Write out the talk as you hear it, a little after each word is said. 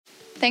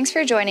Thanks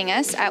for joining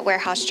us at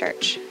Warehouse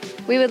Church.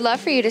 We would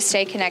love for you to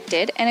stay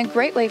connected, and a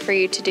great way for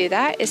you to do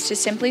that is to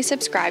simply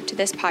subscribe to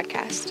this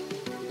podcast.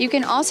 You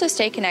can also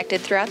stay connected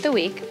throughout the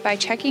week by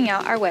checking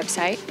out our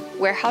website,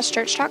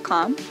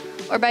 warehousechurch.com,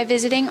 or by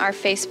visiting our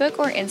Facebook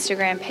or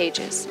Instagram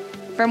pages.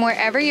 From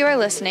wherever you are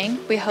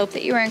listening, we hope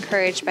that you are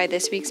encouraged by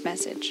this week's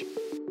message.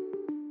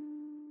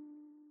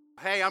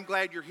 Hey, I'm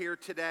glad you're here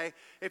today.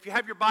 If you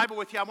have your Bible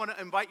with you, I want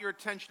to invite your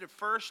attention to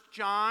 1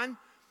 John,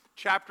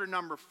 chapter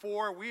number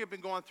 4. We have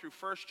been going through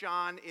 1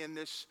 John in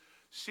this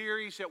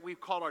series that we've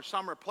called our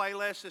summer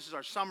playlist. This is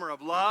our summer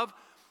of love.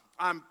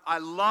 I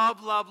love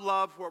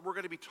what we're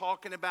going to be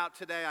talking about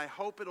today. I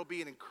hope it'll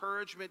be an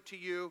encouragement to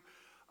you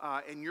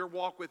in your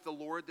walk with the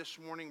Lord this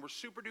morning. We're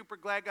super duper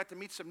glad. Got to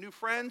meet some new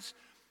friends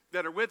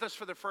that are with us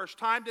for the first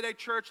time today,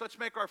 church. Let's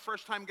make our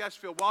first time guests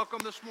feel welcome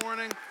this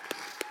morning.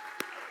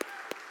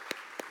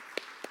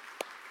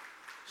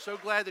 So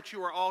glad that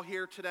you are all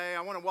here today.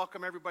 I want to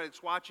welcome everybody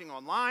that's watching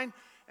online.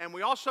 And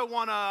we also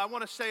want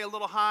to say a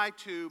little hi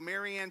to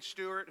Marianne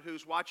Stewart,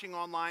 who's watching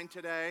online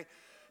today,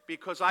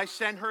 because I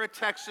sent her a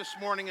text this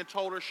morning and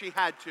told her she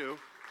had to.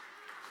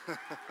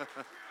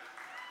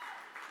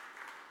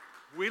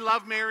 We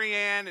love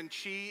Marianne, and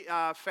she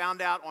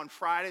found out on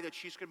Friday that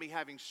she's going to be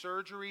having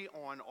surgery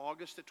on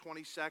August the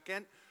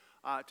 22nd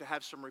to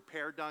have some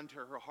repair done to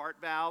her heart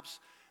valves.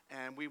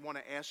 And we want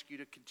to ask you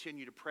to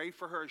continue to pray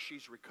for her as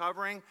she's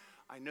recovering.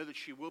 I know that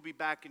she will be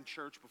back in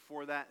church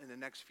before that in the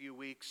next few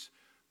weeks.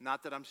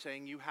 Not that I'm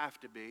saying you have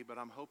to be, but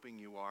I'm hoping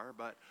you are.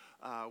 But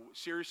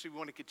seriously, we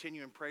want to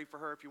continue and pray for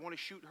her. If you want to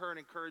shoot her an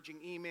encouraging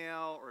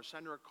email or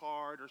send her a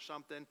card or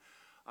something,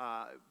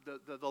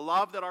 the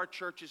love that our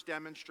church has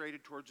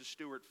demonstrated towards the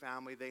Stewart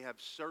family, they have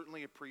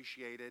certainly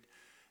appreciated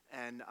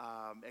and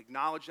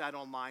acknowledged that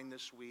online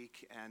this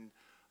week. And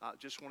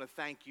just want to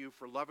thank you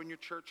for loving your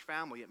church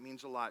family. It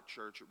means a lot,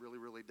 church. It really,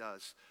 really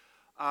does.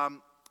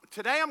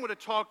 Today I'm going to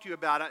talk to you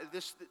about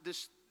this.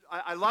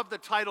 I love the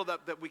title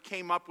that we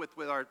came up with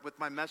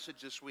my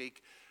message this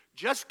week.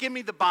 Just give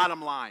me the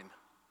bottom line.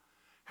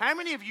 How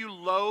many of you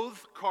loathe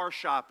car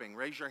shopping?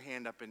 Raise your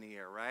hand up in the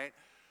air, right?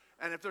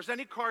 And if there's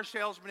any car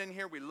salesmen in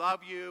here, we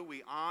love you.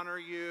 We honor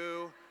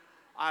you.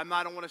 I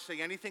don't want to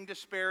say anything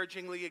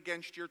disparagingly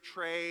against your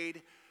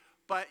trade.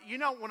 But, you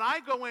know, when I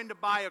go in to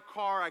buy a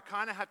car, I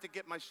kind of have to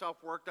get myself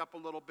worked up a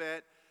little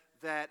bit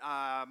that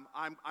I'm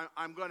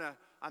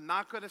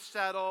not going to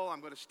settle.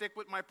 I'm going to stick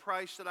with my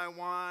price that I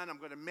want. I'm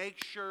going to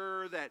make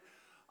sure that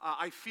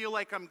I feel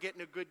like I'm getting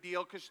a good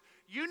deal. Because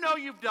you know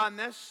you've done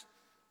this.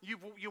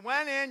 You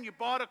went in, you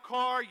bought a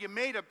car, you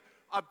made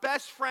a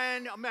best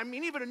friend, I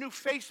mean even a new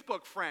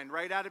Facebook friend,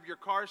 right, out of your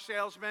car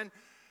salesman.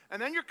 And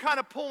then you're kind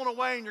of pulling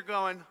away and you're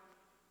going,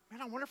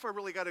 man, I wonder if I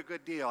really got a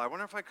good deal. I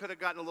wonder if I could have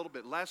gotten a little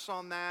bit less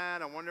on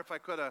that. I wonder if I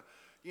could have,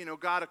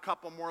 got a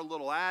couple more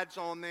little ads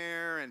on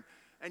there.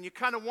 And you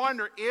kind of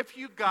wonder if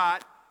you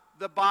got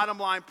the bottom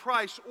line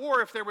price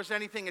or if there was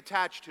anything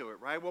attached to it,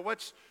 right? Well,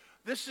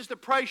 this is the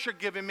price you're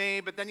giving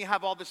me, but then you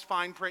have all this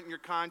fine print in your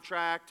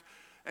contract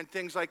and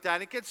things like that.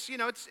 And it gets,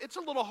 it's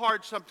a little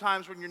hard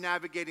sometimes when you're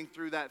navigating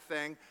through that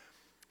thing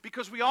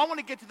because we all want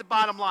to get to the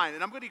bottom line.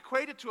 And I'm going to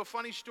equate it to a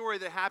funny story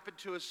that happened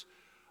to us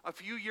a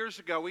few years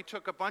ago. We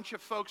took a bunch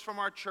of folks from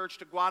our church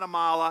to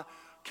Guatemala.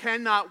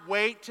 Cannot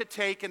wait to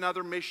take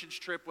another missions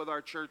trip with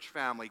our church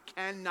family.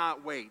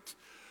 Cannot wait.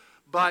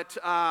 But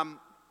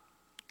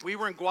we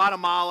were in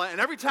Guatemala,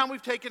 and every time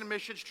we've taken a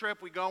missions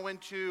trip, we go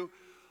into,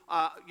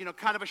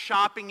 kind of a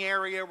shopping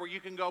area where you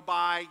can go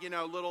buy,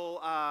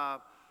 little,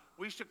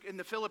 we used to, in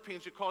the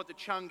Philippines, we call it the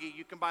chungi.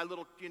 You can buy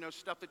little,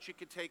 stuff that you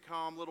could take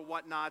home, little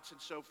whatnots and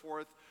so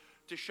forth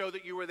to show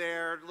that you were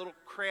there, little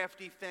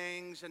crafty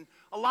things, and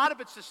a lot of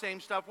it's the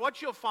same stuff.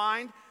 What you'll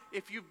find,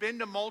 if you've been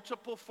to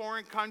multiple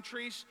foreign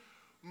countries,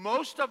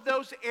 most of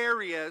those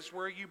areas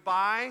where you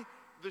buy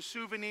the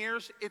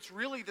souvenirs, it's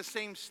really the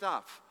same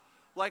stuff.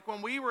 Like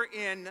when we were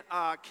in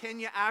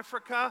Kenya,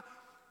 Africa,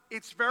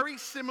 it's very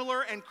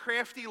similar and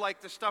crafty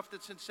like the stuff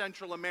that's in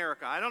Central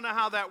America. I don't know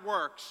how that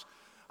works.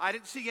 I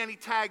didn't see any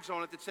tags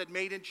on it that said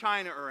made in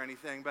China or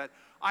anything, but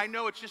I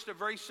know it's just a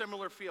very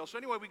similar feel. So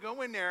anyway, we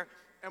go in there,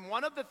 and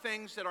one of the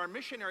things that our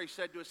missionary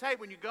said to us, hey,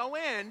 when you go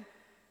in,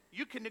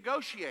 you can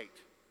negotiate,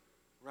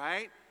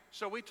 right?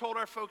 So we told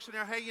our folks in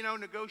there, hey,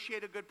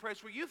 negotiate a good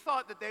price. Well, you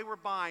thought that they were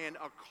buying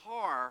a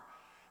car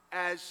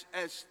as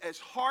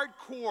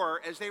hardcore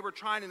as they were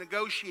trying to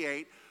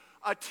negotiate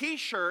a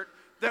T-shirt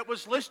that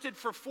was listed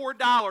for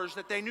 $4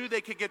 that they knew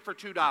they could get for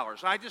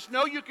 $2. I just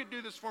know you could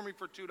do this for me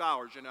for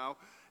 $2,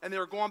 and they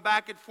were going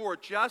back and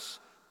forth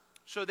just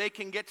so they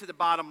can get to the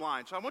bottom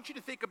line. So I want you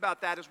to think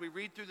about that as we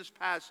read through this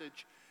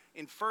passage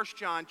in 1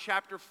 John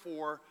chapter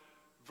 4,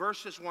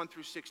 verses 1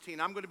 through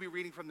 16. I'm going to be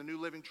reading from the New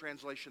Living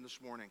Translation this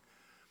morning.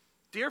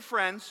 Dear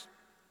friends,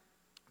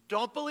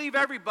 don't believe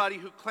everybody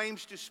who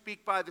claims to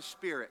speak by the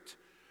Spirit.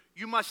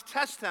 You must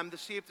test them to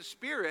see if the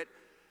Spirit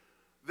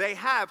they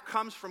have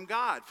comes from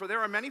God. For there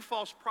are many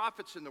false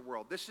prophets in the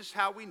world. This is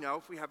how we know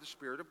if we have the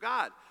Spirit of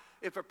God.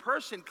 If a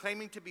person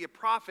claiming to be a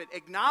prophet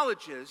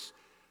acknowledges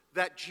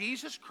that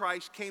Jesus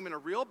Christ came in a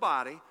real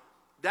body,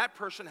 that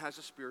person has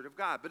the Spirit of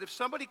God. But if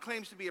somebody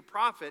claims to be a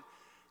prophet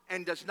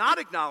and does not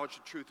acknowledge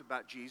the truth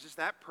about Jesus,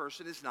 that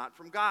person is not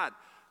from God.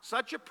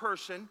 Such a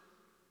person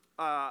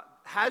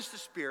has the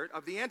spirit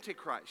of the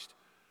Antichrist,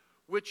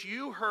 which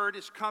you heard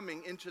is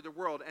coming into the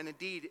world, and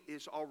indeed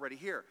is already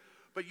here.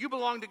 But you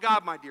belong to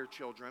God, my dear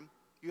children.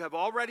 You have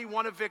already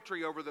won a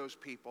victory over those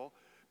people,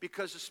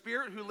 because the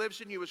Spirit who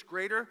lives in you is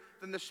greater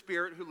than the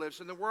spirit who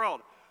lives in the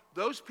world.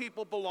 Those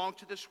people belong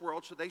to this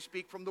world, so they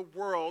speak from the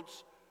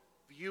world's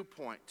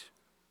viewpoint.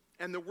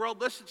 And the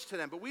world listens to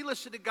them, but we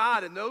listen to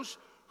God, and those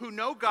who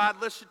know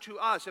God listen to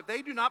us. If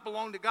they do not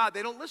belong to God,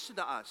 they don't listen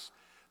to us.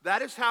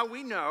 That is how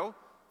we know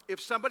if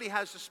somebody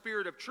has the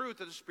spirit of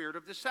truth or the spirit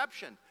of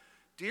deception.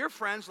 Dear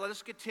friends, let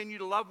us continue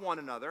to love one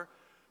another,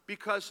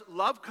 because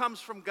love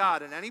comes from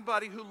God, and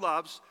anybody who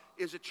loves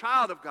is a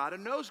child of God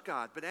and knows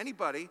God. But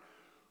anybody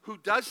who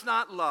does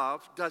not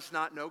love does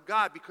not know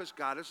God, because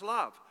God is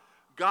love.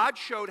 God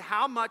showed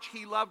how much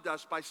he loved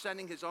us by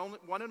sending his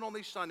one and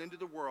only Son into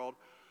the world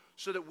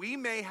so that we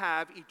may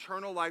have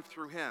eternal life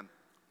through him.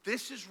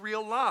 This is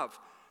real love.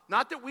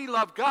 Not that we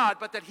love God,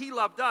 but that he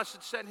loved us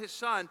and sent his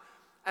Son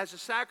as a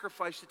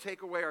sacrifice to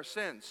take away our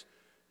sins.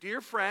 Dear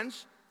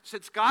friends,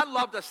 since God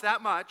loved us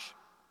that much,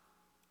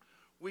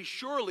 we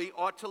surely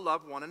ought to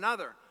love one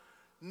another.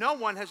 No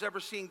one has ever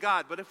seen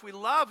God, but if we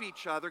love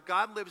each other,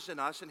 God lives in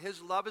us, and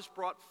his love is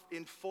brought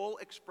in full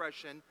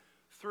expression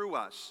through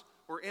us,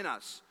 or in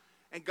us.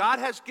 And God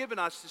has given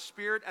us the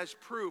Spirit as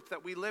proof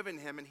that we live in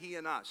him and he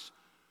in us.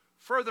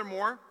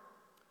 Furthermore,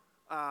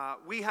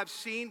 we have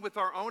seen with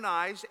our own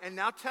eyes and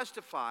now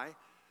testify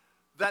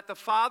that the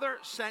Father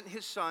sent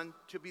his Son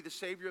to be the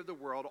Savior of the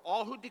world.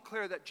 All who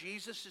declare that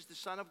Jesus is the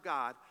Son of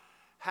God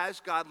has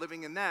God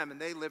living in them, and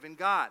they live in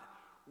God.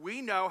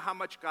 We know how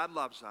much God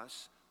loves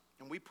us,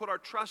 and we put our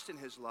trust in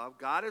his love.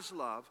 God is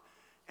love,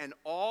 and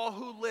all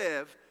who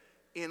live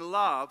in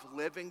love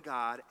live in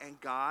God, and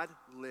God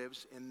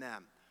lives in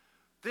them.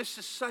 This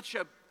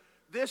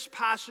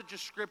passage of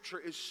Scripture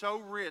is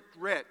so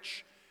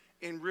rich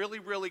in really,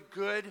 really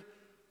good,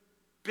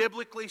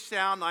 biblically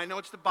sound, I know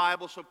it's the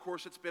Bible, so of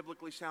course it's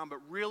biblically sound, but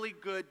really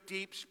good,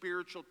 deep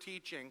spiritual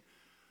teaching,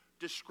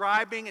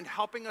 describing and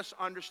helping us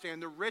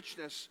understand the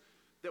richness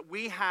that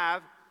we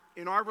have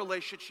in our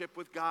relationship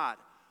with God.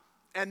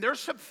 And there's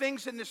some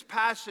things in this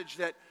passage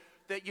that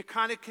you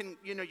kind of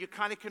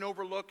can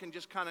overlook and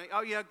just kind of,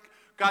 oh yeah,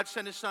 God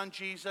sent his Son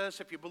Jesus.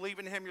 If you believe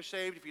in him, you're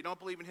saved. If you don't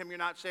believe in him, you're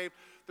not saved.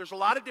 There's a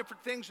lot of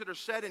different things that are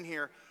said in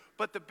here,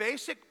 but the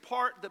basic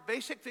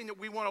thing that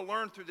we want to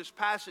learn through this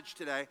passage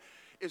today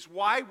is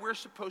why we're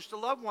supposed to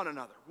love one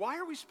another. Why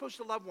are we supposed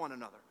to love one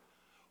another?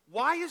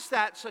 Why is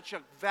that such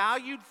a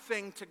valued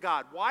thing to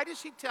God? Why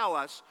does he tell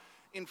us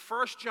in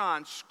 1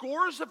 John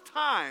scores of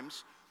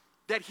times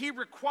that he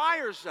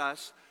requires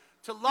us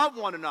to love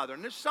one another?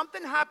 And there's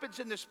something happens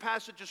in this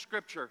passage of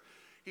Scripture.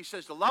 He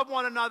says to love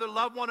one another,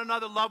 love one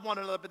another, love one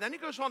another. But then he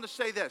goes on to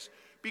say this: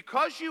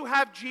 because you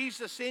have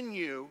Jesus in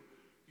you,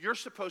 you're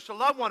supposed to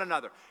love one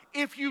another.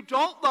 If you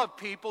don't love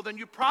people, then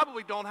you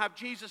probably don't have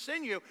Jesus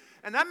in you.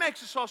 And that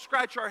makes us all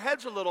scratch our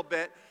heads a little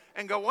bit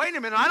and go, wait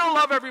a minute, I don't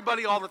love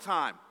everybody all the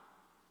time.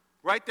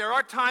 Right? There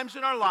are times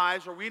in our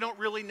lives where we don't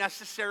really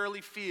necessarily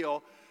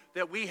feel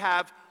that we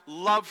have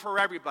love for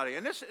everybody.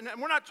 And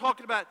we're not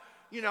talking about,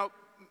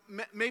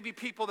 maybe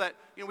people that,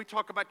 we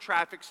talk about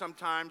traffic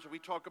sometimes, or we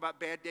talk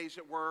about bad days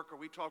at work, or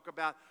we talk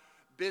about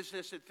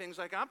business and things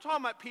like that. I'm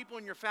talking about people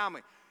in your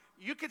family.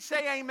 You could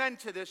say amen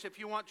to this if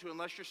you want to,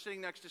 unless you're sitting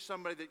next to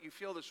somebody that you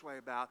feel this way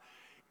about.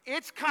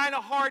 It's kind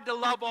of hard to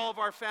love all of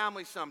our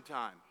family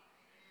sometime.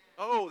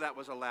 Oh, that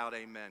was a loud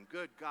amen.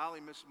 Good golly,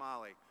 Miss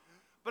Molly.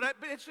 But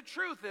it's the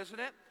truth, isn't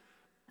it?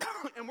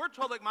 And we're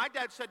told, like my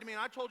dad said to me,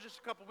 and I told you just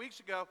a couple weeks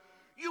ago,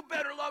 you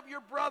better love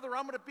your brother.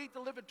 I'm going to beat the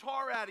living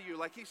tar out of you.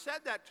 Like he said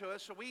that to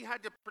us, so we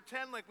had to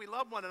pretend like we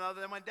loved one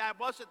another. And when Dad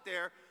wasn't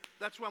there,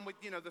 that's when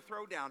the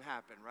throwdown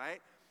happened,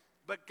 right?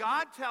 But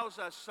God tells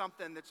us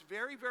something that's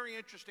very, very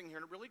interesting here,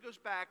 and it really goes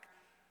back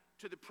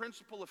to the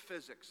principle of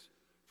physics.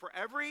 For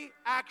every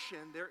action,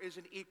 there is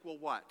an equal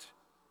what?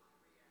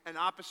 An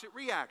opposite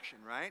reaction,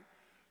 right?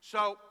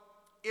 So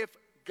if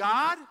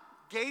God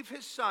gave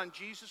his Son,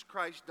 Jesus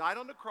Christ, died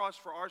on the cross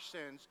for our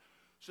sins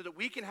so that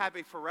we can have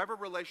a forever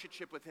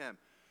relationship with him,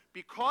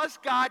 because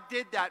God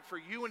did that for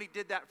you and he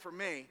did that for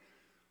me,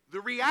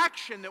 the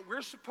reaction that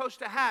we're supposed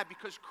to have,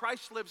 because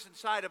Christ lives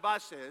inside of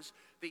us, is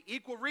the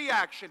equal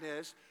reaction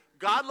is,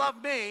 God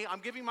loved me, I'm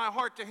giving my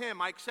heart to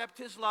him, I accept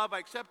his love, I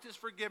accept his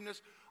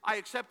forgiveness, I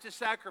accept his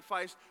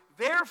sacrifice.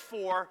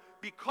 Therefore,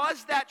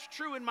 because that's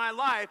true in my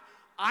life,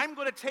 I'm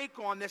going to take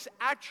on this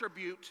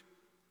attribute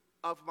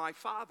of my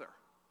Father,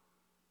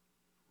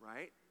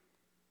 right?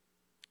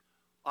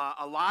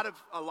 A lot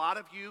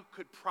of you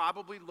could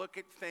probably look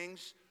at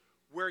things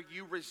where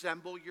you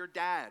resemble your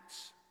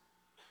dads.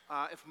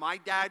 If my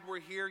dad were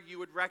here, you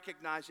would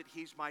recognize that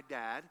he's my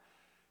dad.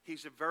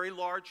 He's a very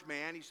large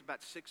man. He's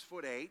about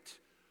 6'8".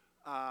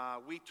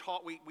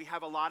 We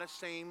have a lot of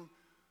same,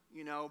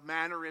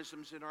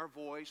 mannerisms in our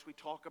voice. We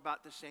talk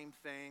about the same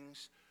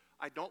things.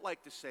 I don't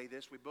like to say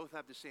this. We both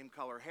have the same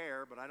color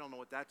hair, but I don't know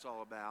what that's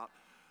all about.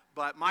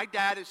 But my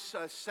dad is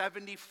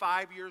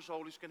 75 years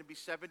old. He's going to be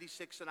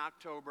 76 in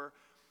October.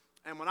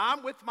 And when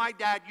I'm with my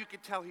dad, you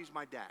could tell he's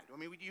my dad. I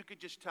mean, you could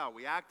just tell.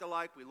 We act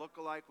alike, we look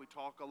alike, we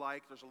talk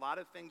alike. There's a lot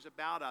of things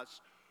about us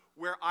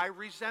where I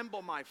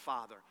resemble my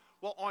father.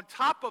 Well, on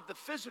top of the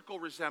physical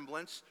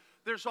resemblance,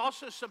 there's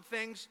also some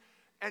things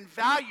and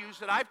values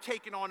that I've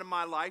taken on in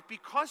my life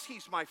because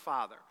he's my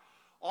father.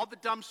 All the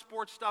dumb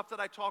sports stuff that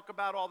I talk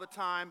about all the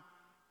time,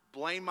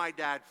 blame my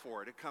dad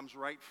for it. It comes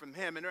right from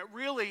him. And it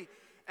really,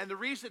 and the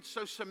reason it's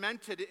so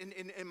cemented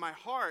in my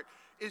heart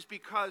is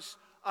because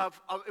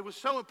it was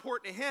so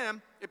important to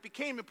him, it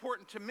became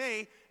important to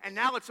me, and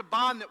now it's a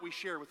bond that we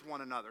share with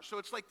one another. So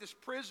it's like this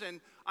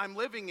prison I'm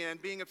living in,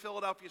 being a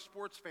Philadelphia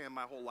sports fan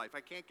my whole life.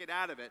 I can't get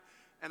out of it,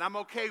 and I'm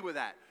okay with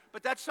that.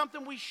 But that's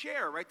something we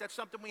share, right? That's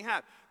something we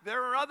have.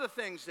 There are other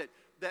things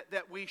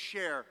that we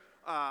share,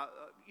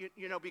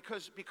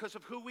 because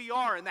of who we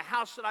are and the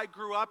house that I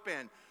grew up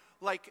in.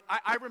 Like,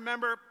 I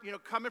remember,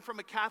 coming from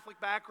a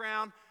Catholic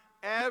background,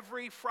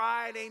 every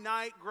Friday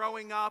night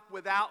growing up,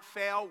 without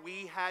fail,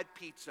 we had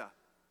pizza.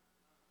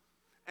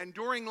 And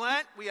during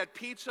Lent, we had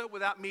pizza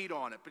without meat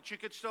on it, but you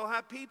could still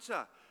have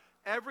pizza.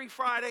 Every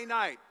Friday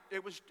night,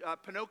 it was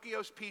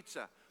Pinocchio's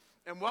Pizza.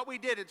 And what we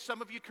did, and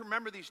some of you can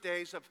remember these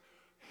days, of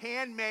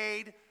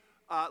handmade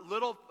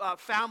little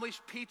families'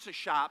 pizza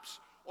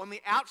shops. On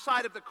the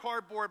outside of the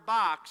cardboard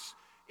box,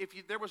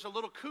 there was a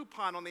little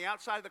coupon on the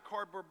outside of the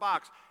cardboard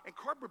box. And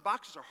cardboard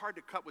boxes are hard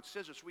to cut with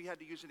scissors, so we had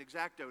to use an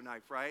X-Acto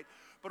knife, right?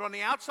 But on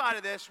the outside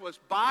of this was,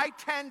 buy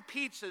 10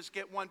 pizzas,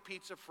 get 1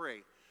 pizza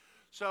free.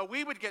 So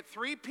we would get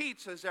 3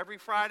 pizzas every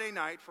Friday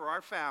night for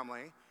our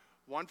family,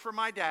 1 for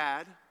my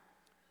dad,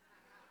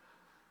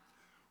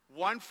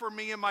 1 for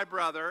me and my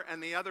brother,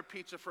 and the other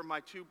pizza for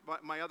my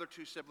other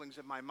 2 siblings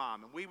and my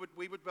mom. And we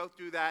would both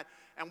do that,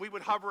 and we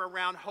would hover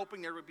around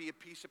hoping there would be a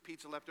piece of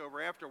pizza left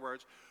over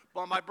afterwards.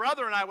 But my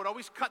brother and I would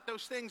always cut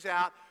those things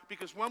out,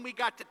 because when we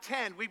got to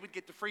 10, we would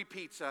get the free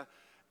pizza.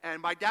 And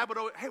my dad would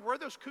always, hey, where are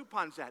those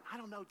coupons at? I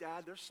don't know,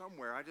 Dad. They're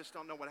somewhere. I just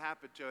don't know what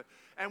happened to it.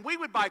 And we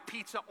would buy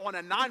pizza on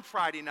a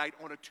non-Friday night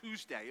on a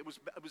Tuesday. It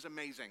was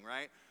amazing,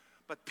 right?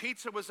 But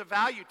pizza was a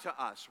value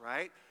to us,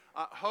 right?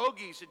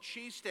 Hoagies and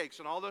cheesesteaks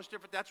and all those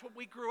different, that's what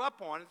we grew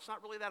up on. It's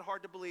not really that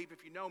hard to believe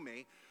if you know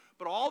me.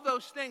 But all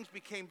those things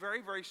became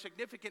very, very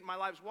significant in my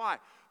life. Why?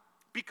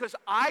 Because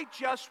I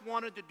just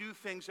wanted to do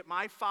things that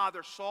my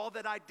father saw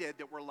that I did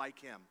that were like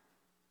him.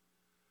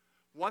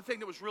 One thing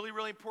that was really,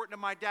 really important to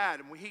my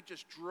dad, and he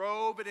just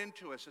drove it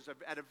into us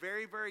at a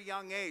very, very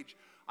young age.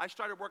 I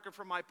started working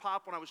for my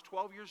pop when I was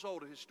 12 years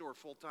old at his store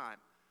full time.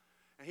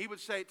 And he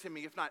would say it to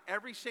me, if not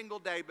every single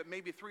day, but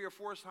maybe 3 or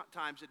 4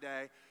 times a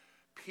day,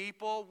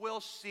 people will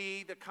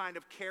see the kind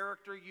of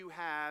character you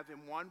have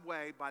in one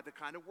way by the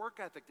kind of work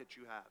ethic that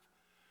you have.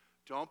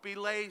 Don't be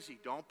lazy.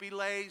 Don't be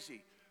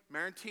lazy.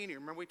 Marantini,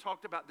 remember we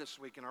talked about this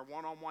week in our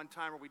one-on-one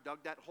time where we dug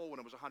that hole when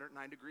it was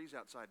 109 degrees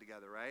outside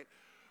together, right?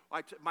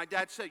 My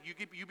dad said,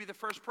 you be the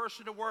first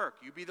person to work.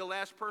 You be the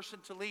last person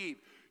to leave.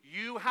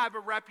 You have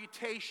a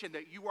reputation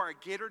that you are a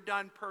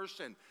get-or-done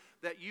person,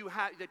 that you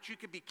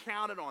can be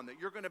counted on, that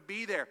you're going to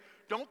be there.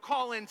 Don't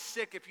call in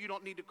sick if you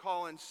don't need to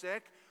call in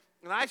sick.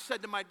 And I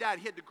said to my dad,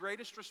 he had the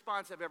greatest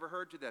response I've ever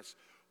heard to this.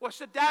 Well, I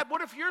said, Dad,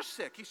 what if you're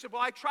sick? He said,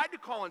 well, I tried to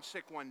call in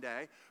sick one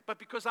day, but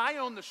because I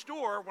own the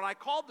store, when I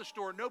called the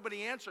store,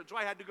 nobody answered, so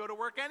I had to go to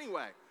work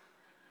anyway.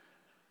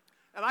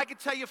 And I could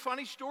tell you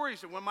funny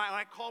stories. And when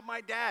I called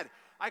my dad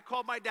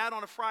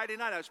on a Friday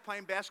night. I was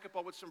playing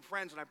basketball with some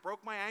friends, and I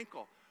broke my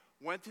ankle.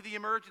 Went to the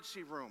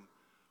emergency room.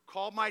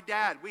 Called my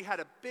dad. We had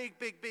a big,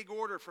 big, big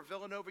order for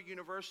Villanova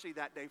University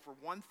that day for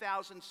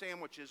 1,000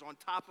 sandwiches on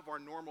top of our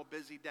normal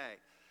busy day.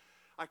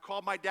 I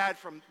called my dad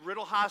from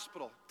Riddle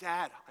Hospital.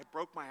 Dad, I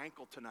broke my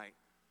ankle tonight.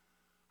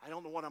 I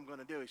don't know what I'm going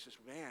to do. He says,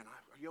 man,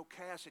 are you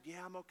okay? I said,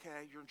 yeah, I'm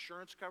okay. Your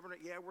insurance covering it?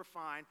 Yeah, we're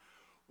fine.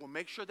 Well,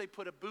 make sure they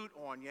put a boot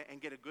on you and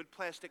get a good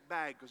plastic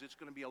bag because it's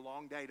going to be a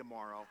long day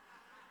tomorrow.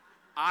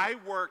 I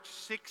worked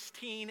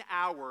 16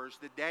 hours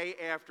the day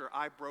after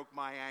I broke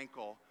my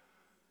ankle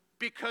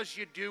because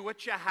you do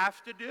what you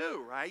have to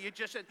do, right? You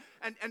just,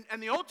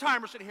 and the old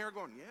timers in here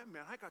going, yeah,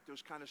 man, I got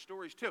those kind of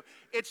stories too.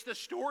 It's the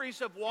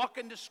stories of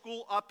walking to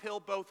school uphill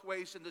both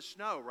ways in the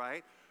snow,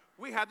 right?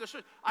 We have this.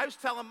 I was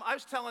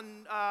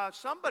telling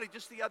somebody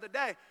just the other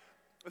day,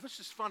 this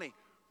is funny.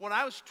 When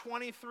I was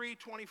 23,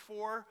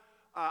 24,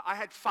 I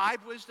had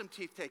 5 wisdom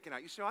teeth taken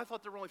out. You see, I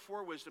thought there were only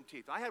 4 wisdom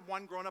teeth. I had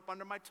 1 growing up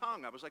under my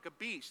tongue. I was like a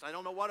beast. I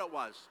don't know what it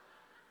was.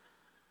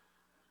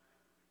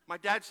 My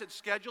dad said,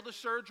 schedule the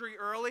surgery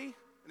early.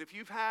 And if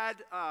you've had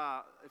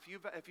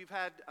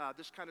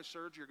this kind of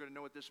surgery, you're going to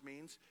know what this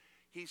means.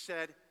 He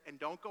said, and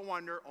don't go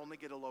under, only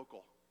get a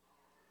local.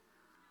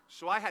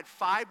 So I had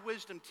 5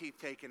 wisdom teeth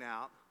taken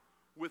out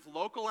with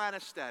local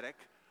anesthetic.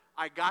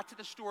 I got to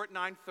the store at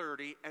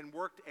 9:30 and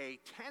worked a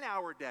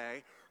 10-hour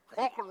day,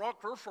 talking like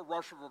this the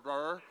rest of the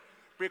day,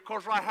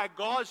 because I had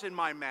gauze in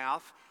my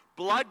mouth,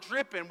 blood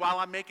dripping while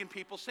I'm making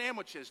people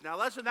sandwiches. Now,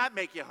 doesn't that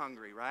make you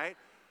hungry, right?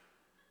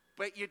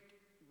 But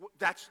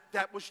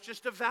that was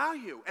just a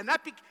value. And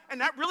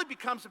that really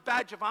becomes a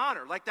badge of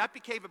honor. Like that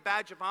became a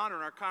badge of honor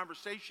in our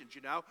conversations,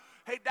 you know.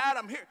 Hey, Dad,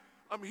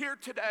 I'm here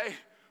today.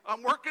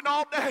 I'm working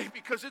all day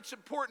because it's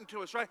important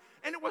to us, right?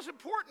 And it was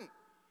important.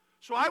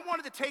 So I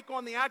wanted to take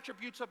on the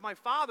attributes of my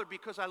father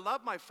because I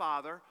love my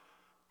father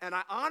and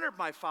I honored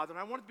my father and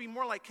I wanted to be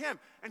more like him.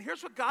 And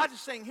here's what God is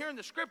saying here in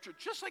the scripture.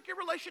 Just like your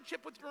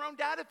relationship with your own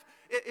dad,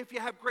 if you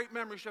have great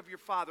memories of your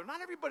father.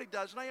 Not everybody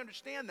does, and I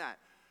understand that.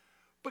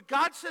 But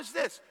God says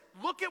this,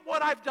 look at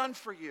what I've done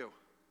for you.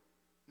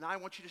 Now I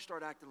want you to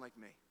start acting like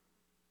me.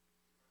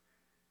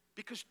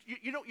 Because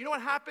you know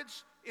what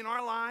happens in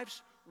our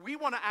lives? We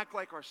want to act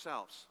like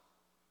ourselves.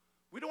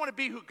 We don't want to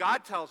be who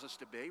God tells us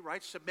to be,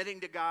 right? Submitting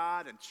to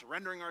God and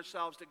surrendering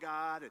ourselves to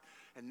God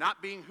and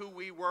not being who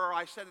we were.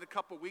 I said it a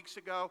couple weeks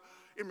ago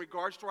in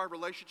regards to our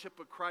relationship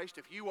with Christ.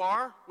 If you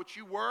are what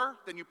you were,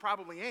 then you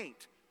probably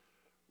ain't,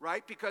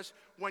 right? Because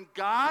when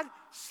God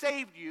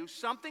saved you,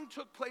 something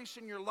took place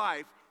in your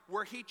life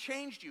where he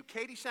changed you.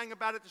 Katie sang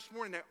about it this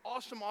morning, that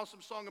awesome,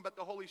 awesome song about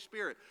the Holy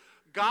Spirit.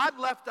 God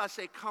left us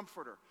a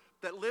comforter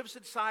that lives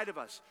inside of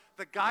us,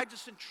 that guides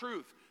us in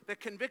truth, that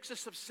convicts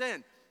us of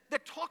sin,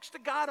 that talks to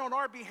God on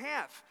our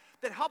behalf,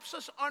 that helps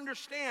us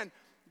understand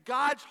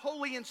God's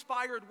holy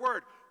inspired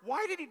word.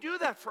 Why did he do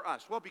that for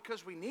us? Well,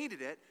 because we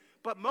needed it,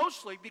 but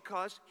mostly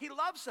because he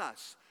loves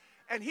us.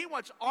 And he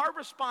wants our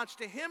response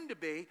to him to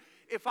be,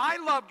 if I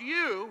loved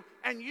you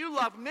and you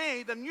love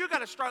me, then you got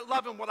to start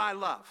loving what I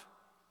love.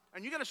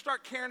 And you got to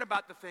start caring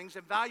about the things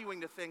and valuing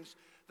the things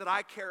that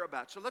I care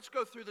about. So let's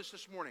go through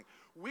this morning.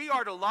 We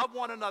are to love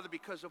one another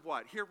because of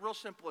what? Here, real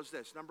simple as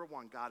this. Number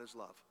one, God is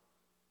love.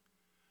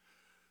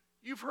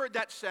 You've heard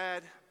that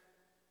said,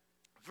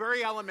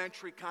 very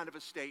elementary kind of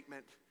a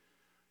statement.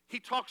 He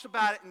talks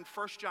about it in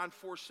 1 John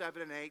 4,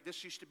 7, and 8.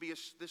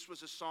 This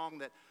was a song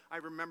that I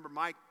remember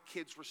my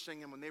kids were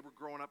singing when they were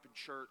growing up in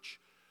church.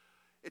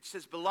 It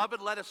says,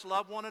 "Beloved, let us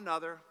love one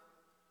another,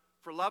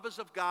 for love is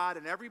of God,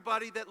 and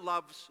everybody that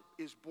loves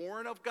is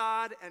born of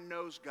God and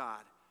knows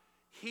God.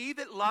 He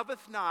that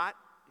loveth not,"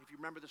 if you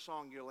remember the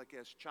song, you're like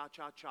this,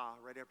 cha-cha-cha,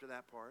 right after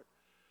that part,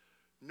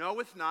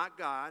 "knoweth not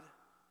God,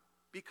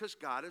 because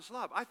God is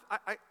love."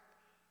 I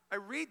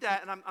read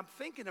that, and I'm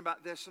thinking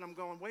about this, and I'm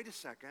going, wait a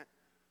second.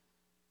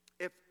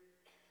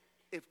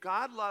 If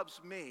God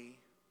loves me,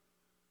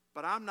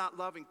 but I'm not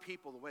loving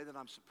people the way that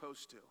I'm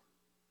supposed to,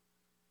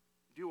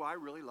 do I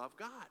really love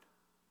God?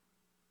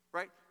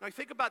 Right? Now,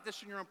 think about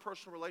this in your own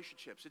personal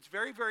relationships. It's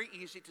very, very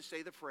easy to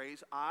say the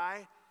phrase,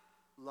 I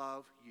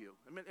love you.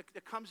 I mean,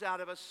 it comes out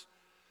of us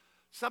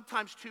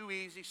sometimes too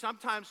easy.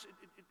 Sometimes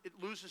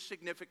it loses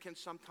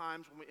significance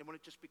sometimes when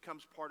it just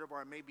becomes part of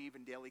our maybe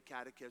even daily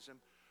catechism.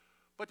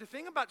 But the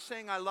thing about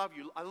saying I love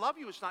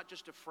you is not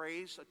just a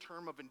phrase, a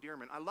term of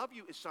endearment. I love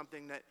you is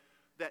something that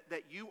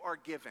you are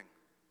giving,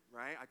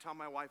 right? I tell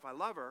my wife I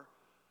love her,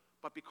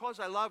 but because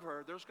I love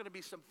her, there's going to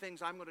be some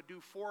things I'm going to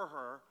do for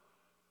her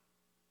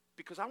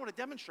because I want to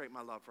demonstrate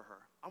my love for her.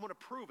 I want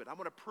to prove it. I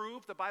want to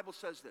prove, the Bible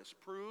says this,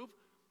 prove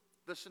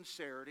the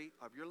sincerity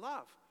of your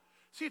love.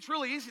 See, it's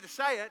really easy to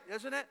say it,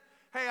 isn't it?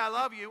 Hey, I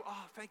love you.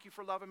 Oh, thank you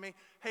for loving me.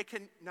 Hey,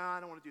 no, I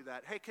don't want to do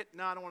that. Hey,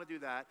 no, I don't want to do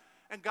that.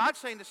 And God's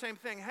saying the same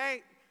thing.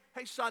 Hey,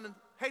 son,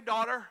 hey,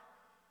 daughter,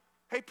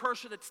 hey,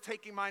 person that's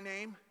taking my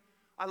name,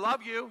 I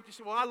love you. You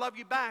say, well, I love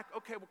you back.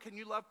 Okay, well, can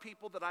you love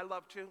people that I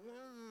love too?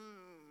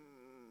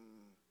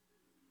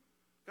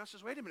 God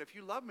says, wait a minute, if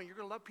you love me, you're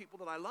going to love people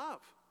that I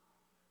love.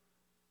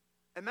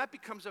 And that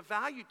becomes a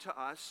value to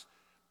us.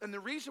 And the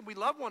reason we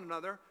love one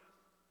another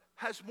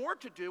has more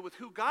to do with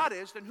who God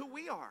is than who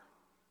we are.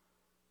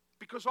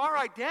 Because our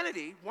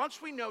identity,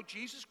 once we know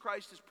Jesus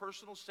Christ as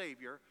personal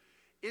Savior,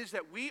 is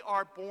that we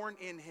are born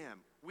in him.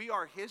 We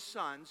are his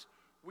sons.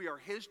 We are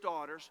his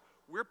daughters.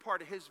 We're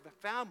part of his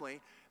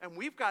family. And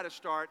we've got to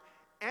start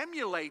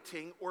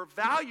emulating or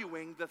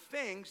valuing the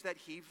things that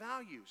he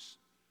values.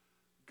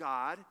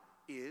 God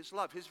is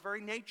love. His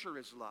very nature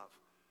is love.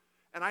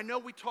 And I know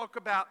we talk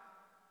about,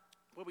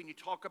 well, when you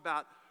talk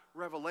about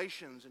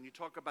Revelations and you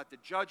talk about the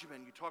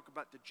judgment, you talk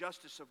about the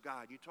justice of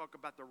God, you talk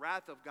about the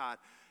wrath of God,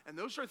 and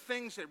those are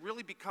things that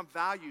really become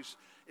values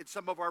in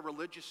some of our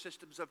religious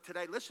systems of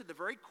today. Listen, the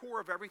very core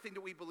of everything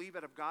that we believe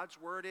out of God's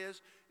word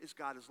is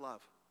God is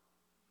love.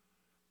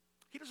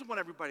 He doesn't want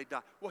everybody to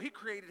die. Well, he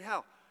created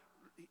hell.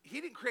 He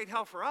didn't create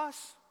hell for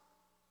us.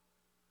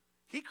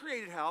 He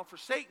created hell for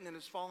Satan and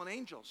his fallen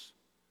angels.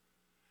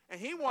 And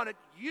he wanted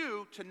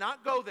you to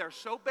not go there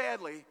so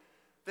badly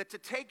that to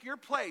take your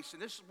place,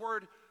 and this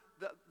word,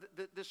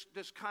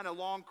 this kind of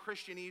long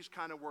Christianese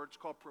kind of word, it's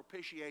called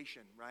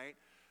propitiation, right?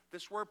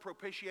 This word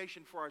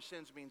propitiation for our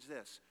sins means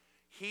this.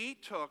 He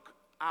took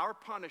our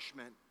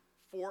punishment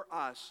for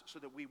us so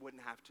that we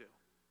wouldn't have to.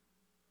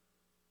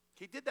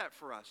 He did that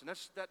for us. And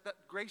that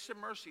grace and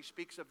mercy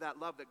speaks of that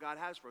love that God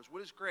has for us.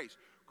 What is grace?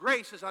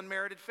 Grace is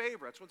unmerited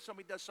favor. That's when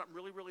somebody does something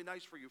really, really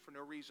nice for you for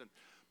no reason.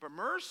 But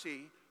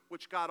mercy,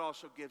 which God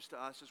also gives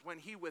to us, is when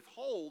he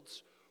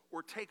withholds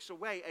or takes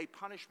away a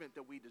punishment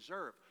that we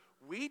deserve.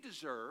 We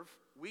deserve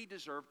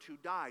to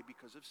die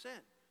because of sin.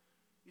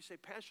 You say,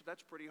 Pastor,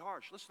 that's pretty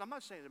harsh. Listen, I'm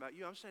not saying it about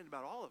you. I'm saying it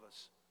about all of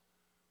us.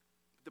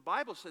 The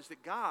Bible says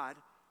that God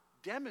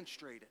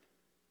demonstrated.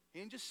 He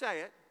didn't just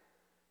say it.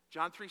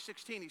 John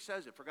 3:16, he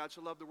says it. For God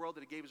so loved the world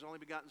that he gave his only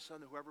begotten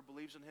Son, that whoever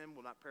believes in him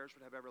will not perish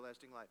but have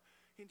everlasting life.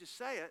 He didn't just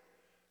say it.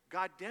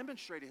 God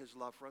demonstrated his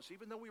love for us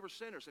even though we were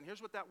sinners. And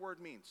here's what that word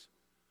means.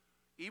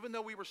 Even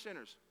though we were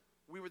sinners,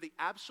 we were the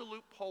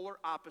absolute polar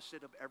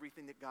opposite of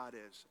everything that God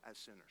is as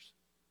sinners.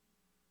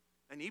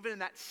 And even in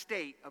that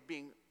state of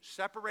being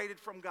separated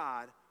from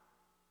God,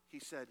 he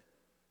said,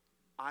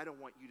 I don't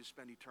want you to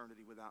spend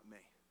eternity without me.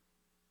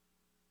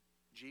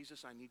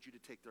 Jesus, I need you to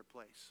take their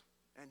place.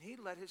 And he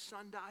let his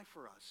Son die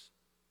for us.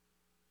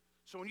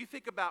 So when you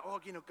think about,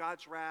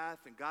 God's wrath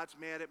and God's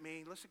mad at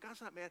me, listen,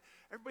 God's not mad.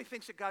 Everybody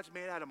thinks that God's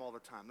mad at him all the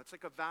time. That's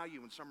like a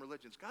value in some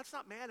religions. God's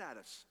not mad at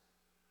us.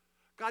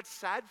 God's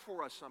sad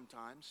for us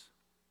sometimes.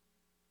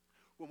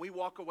 When we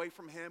walk away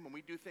from him, when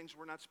we do things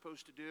we're not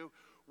supposed to do,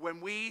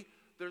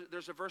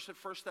 there's a verse in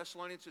 1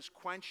 Thessalonians that says,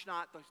 quench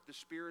not the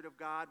Spirit of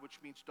God, which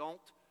means don't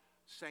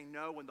say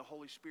no when the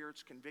Holy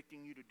Spirit's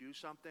convicting you to do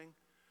something.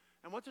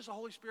 And what does the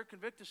Holy Spirit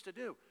convict us to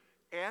do?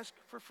 Ask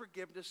for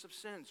forgiveness of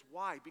sins.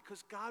 Why?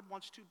 Because God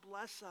wants to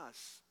bless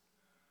us.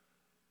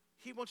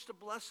 He wants to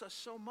bless us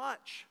so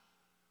much.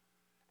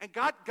 And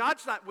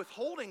God's not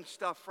withholding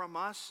stuff from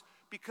us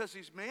because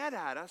he's mad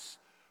at us,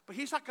 but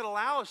he's not going to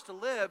allow us to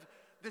live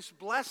this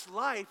blessed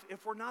life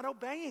if we're not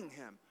obeying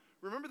him.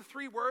 Remember the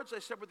three words I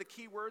said were the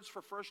key words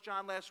for 1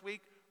 John last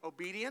week?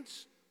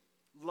 Obedience,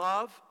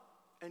 love,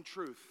 and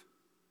truth.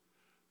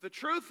 The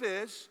truth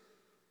is,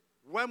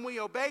 when we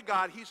obey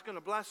God, he's going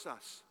to bless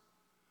us.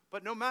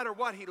 But no matter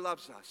what, he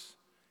loves us.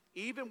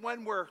 Even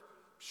when we're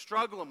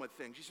struggling with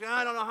things. You say,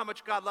 I don't know how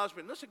much God loves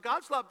me. Listen,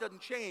 God's love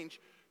doesn't change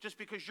just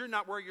because you're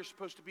not where you're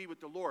supposed to be with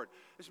the Lord.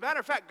 As a matter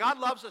of fact, God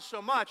loves us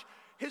so much,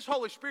 his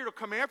Holy Spirit will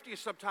come after you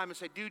sometime and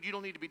say, dude, you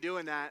don't need to be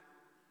doing that.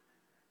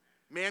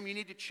 Ma'am, you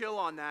need to chill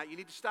on that. You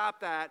need to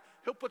stop that.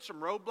 He'll put some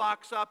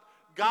roadblocks up.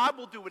 God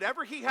will do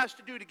whatever he has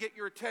to do to get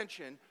your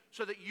attention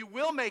so that you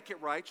will make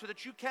it right, so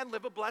that you can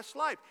live a blessed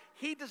life.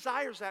 He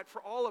desires that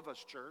for all of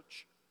us,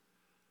 church.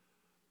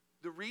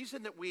 The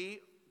reason that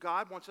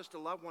God wants us to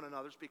love one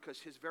another is because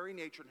his very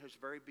nature and his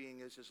very being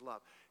is his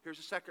love. Here's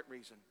a second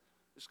reason.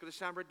 This is going to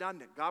sound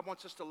redundant. God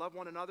wants us to love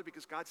one another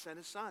because God sent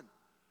his Son.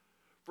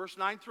 Verse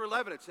 9 through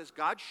 11, it says,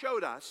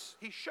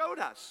 he showed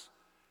us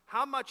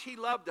how much he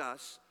loved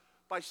us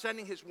by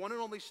sending his one and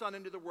only Son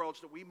into the world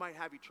so that we might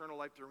have eternal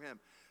life through him.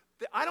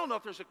 I don't know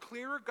if there's a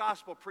clearer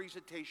gospel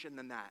presentation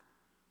than that.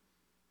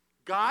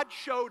 God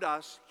showed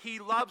us he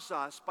loves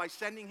us by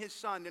sending his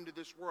Son into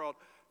this world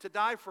to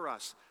die for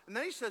us. And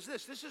then he says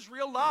this is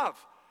real love.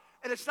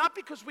 And it's not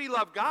because we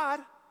love God.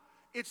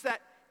 It's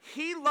that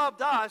he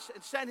loved us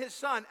and sent his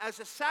Son as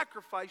a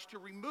sacrifice to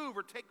remove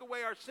or take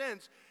away our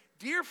sins.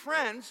 Dear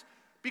friends,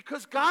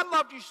 because God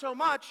loved you so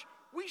much,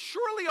 we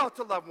surely ought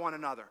to love one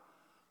another.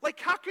 Like,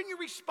 how can you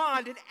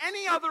respond in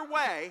any other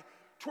way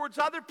towards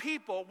other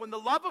people when the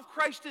love of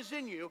Christ is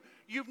in you?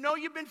 You know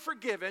you've been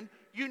forgiven.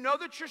 You know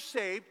that you're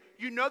saved.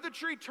 You know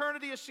that your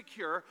eternity is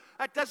secure.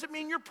 That doesn't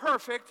mean you're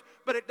perfect,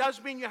 but it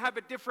does mean you have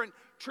a different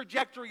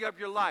trajectory of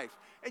your life.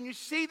 And you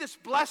see this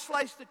blessed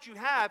life that you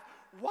have.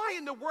 Why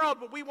in the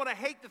world would we want to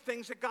hate the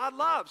things that God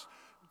loves?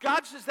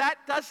 God says that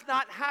does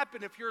not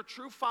happen if you're a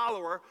true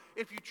follower,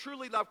 if you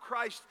truly love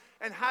Christ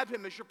and have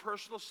him as your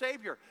personal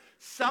Savior.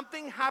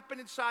 Something happened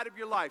inside of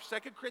your life.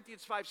 2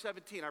 Corinthians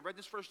 5:17. I read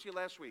this verse to you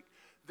last week.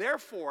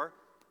 Therefore,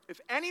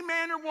 if any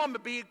man or woman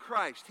be in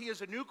Christ, he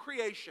is a new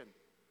creation.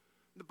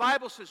 The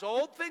Bible says,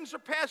 old things are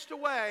passed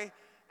away,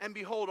 and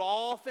behold,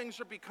 all things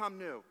are become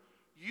new.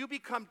 You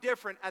become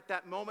different at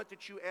that moment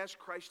that you ask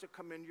Christ to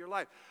come into your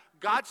life.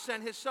 God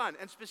sent his Son.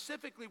 And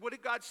specifically, what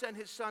did God send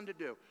his Son to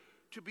do?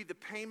 To be the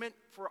payment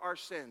for our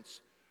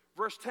sins.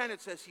 Verse 10,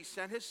 it says he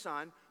sent his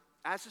Son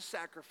as a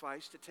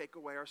sacrifice to take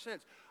away our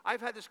sins. I've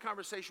had this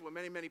conversation with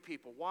many, many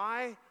people.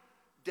 Why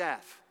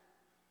death?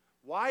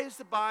 Why does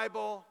the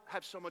Bible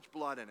have so much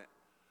blood in it?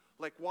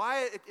 Like,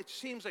 why it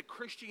seems like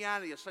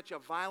Christianity is such a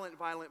violent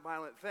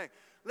thing.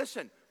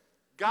 Listen,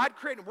 God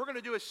created, we're going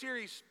to do a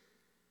series.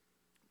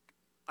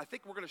 I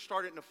think we're going to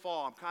start it in the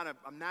fall.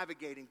 I'm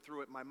navigating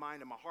through it in my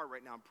mind and my heart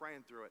right now. I'm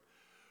praying through it.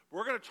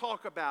 We're going to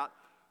talk about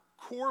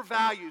core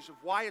values of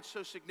why it's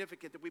so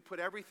significant that we put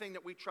everything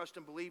that we trust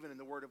and believe in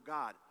the Word of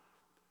God.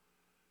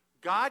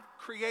 God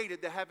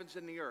created the heavens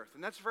and the earth,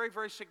 and that's very,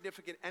 very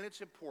significant, and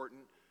it's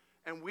important,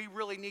 and we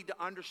really need to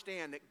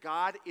understand that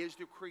God is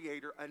the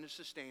creator and the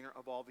sustainer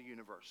of all the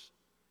universe.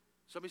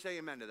 Somebody say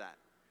amen to that.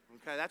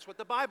 Okay, that's what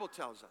the Bible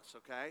tells us,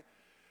 okay?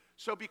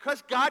 So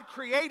because God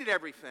created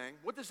everything,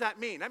 what does that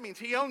mean? That means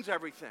he owns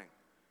everything.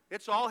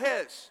 It's all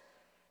his.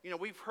 You know,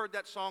 we've heard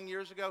that song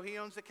years ago, he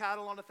owns the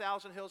cattle on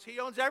 1,000 hills. He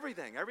owns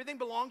everything. Everything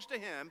belongs to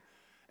him.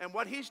 And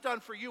what he's done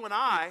for you and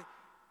I,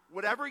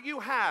 whatever you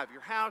have,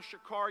 your house,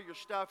 your car, your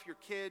stuff, your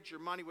kids,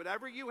 your money,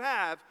 whatever you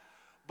have,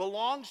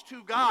 belongs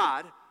to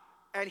God,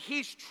 and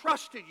he's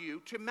trusted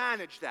you to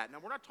manage that. Now,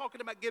 we're not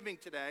talking about giving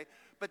today,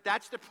 but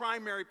that's the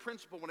primary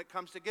principle when it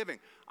comes to giving.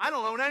 I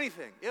don't own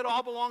anything. It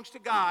all belongs to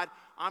God.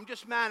 I'm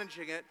just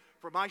managing it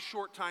for my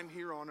short time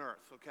here on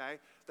earth, okay?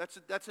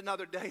 That's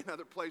another day,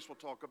 another place. We'll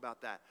talk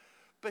about that.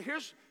 But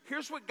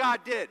here's what God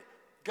did.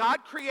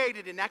 God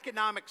created an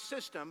economic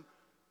system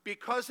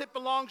because it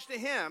belongs to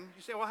him.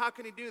 You say, well, how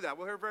can he do that?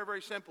 Well, here, very,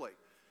 very simply.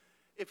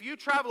 If you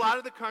travel out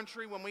of the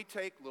country when we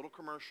take, little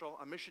commercial,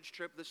 a missions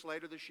trip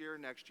later this year or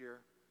next year,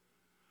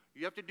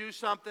 you have to do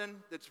something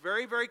that's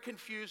very, very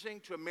confusing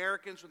to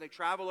Americans when they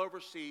travel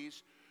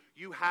overseas.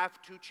 You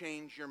have to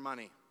change your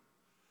money.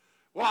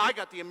 Well, I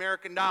got the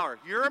American dollar.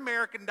 Your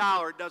American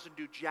dollar doesn't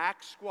do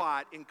jack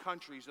squat in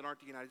countries that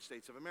aren't the United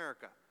States of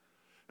America.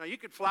 Now, you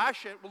could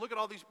flash it. Well, look at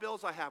all these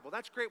bills I have. Well,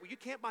 that's great. Well, you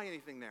can't buy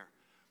anything there.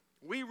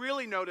 We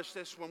really noticed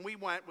this when we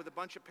went with a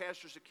bunch of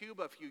pastors to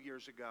Cuba a few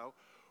years ago.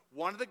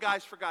 One of the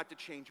guys forgot to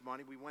change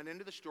money. We went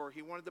into the store.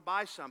 He wanted to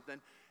buy something,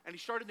 and he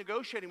started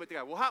negotiating with the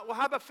guy. Well,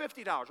 how about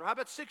 $50? Or how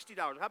about $60?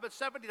 How about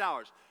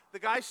 $70? The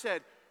guy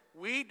said,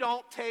 we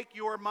don't take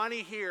your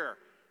money here.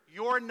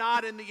 You're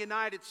not in the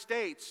United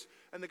States.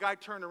 And the guy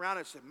turned around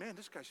and said, man,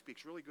 this guy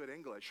speaks really good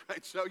English,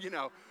 right? So,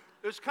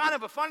 it was kind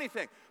of a funny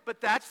thing.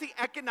 But that's the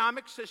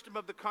economic system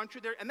of the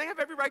country there, and they have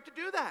every right to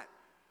do that.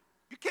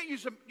 You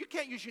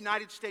can't use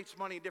United States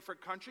money in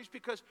different countries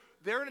because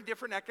they're in a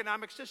different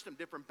economic system,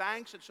 different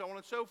banks and so on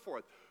and so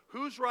forth.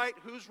 Who's right,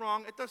 who's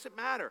wrong, it doesn't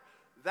matter.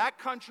 That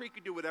country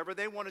can do whatever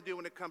they want to do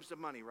when it comes to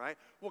money, right?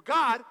 Well,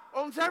 God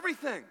owns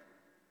everything.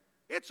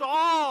 It's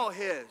all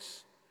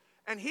his.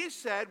 And he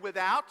said,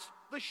 without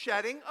the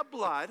shedding of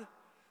blood,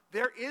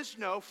 there is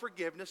no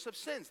forgiveness of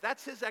sins.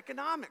 That's his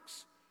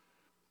economics.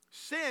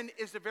 Sin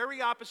is the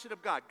very opposite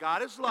of God.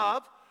 God is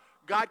love.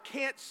 God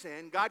can't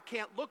sin. God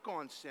can't look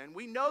on sin.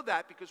 We know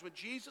that because when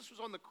Jesus was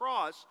on the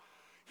cross,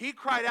 he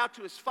cried out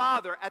to his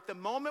Father at the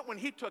moment when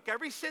he took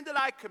every sin that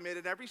I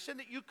committed, every sin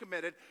that you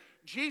committed.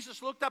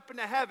 Jesus looked up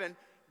into heaven.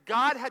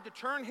 God had to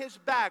turn his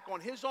back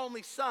on his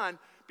only son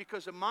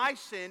because of my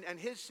sin, and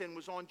his sin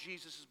was on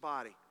Jesus'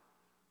 body.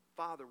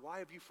 Father, why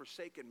have you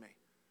forsaken me?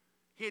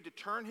 He had to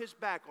turn his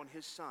back on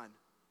his son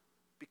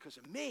because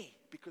of me,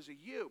 because of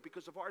you,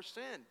 because of our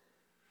sin.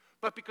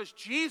 But because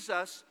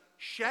Jesus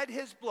shed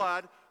his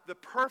blood, the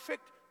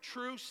perfect,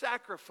 true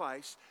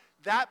sacrifice,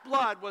 that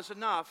blood was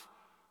enough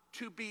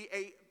to be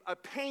a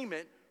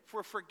payment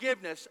for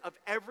forgiveness of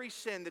every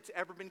sin that's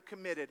ever been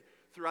committed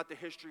throughout the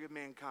history of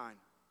mankind.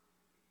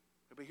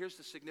 But here's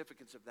the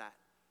significance of that.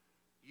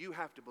 You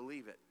have to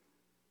believe it.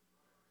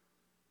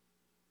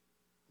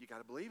 You got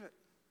to believe it.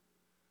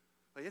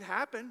 Like, it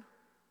happened.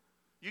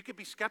 You could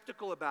be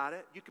skeptical about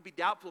it. You could be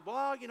doubtful. Well,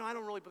 I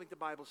don't really think the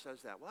Bible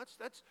says that. Well,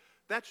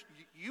 that's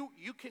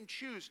you can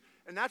choose,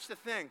 and that's the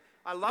thing.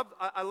 I love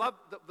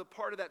the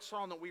part of that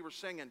song that we were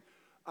singing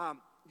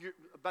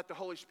about the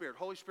Holy Spirit.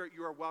 Holy Spirit,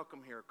 you are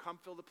welcome here. Come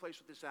fill the place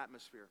with this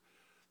atmosphere.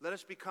 Let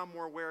us become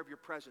more aware of your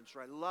presence.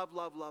 Right? Love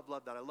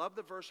that. I love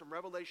the verse in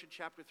Revelation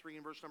chapter 3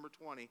 and verse number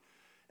 20.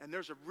 And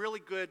there's a really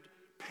good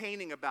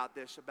painting about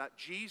this, about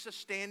Jesus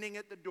standing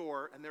at the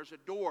door, and there's a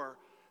door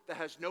that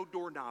has no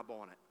doorknob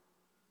on it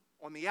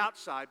on the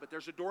outside, but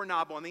there's a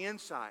doorknob on the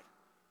inside.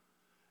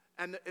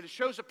 And it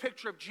shows a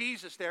picture of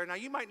Jesus there. Now,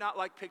 you might not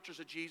like pictures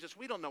of Jesus.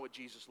 We don't know what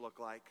Jesus looked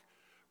like,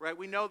 right?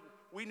 We know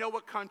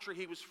what country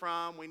he was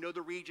from. We know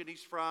the region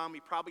he's from. He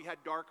probably had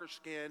darker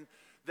skin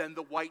than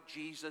the white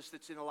Jesus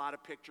that's in a lot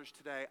of pictures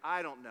today.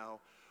 I don't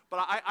know.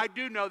 But I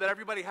do know that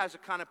everybody has a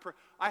kind of...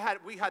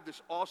 we had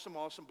this awesome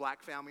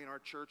black family in our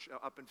church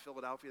up in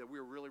Philadelphia that we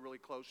were really, really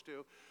close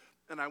to.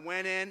 And I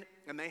went in,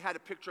 and they had a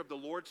picture of the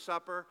Lord's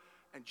Supper,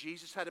 and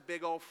Jesus had a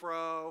big old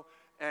fro,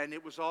 and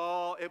it was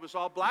all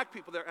black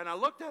people there. And I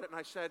looked at it, and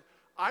I said,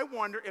 I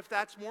wonder if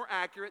that's more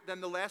accurate than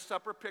the Last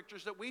Supper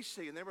pictures that we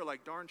see. And they were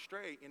like, darn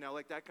straight,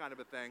 like that kind of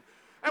a thing.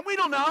 And we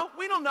don't know,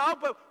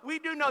 but we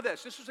do know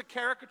this. This was a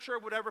caricature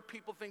of whatever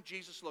people think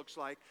Jesus looks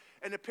like.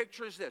 And the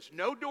picture is this: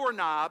 no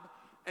doorknob,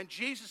 and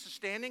Jesus is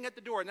standing at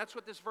the door. And that's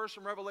what this verse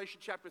in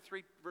Revelation chapter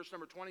 3, verse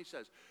number 20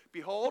 says.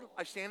 Behold,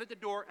 I stand at the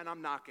door, and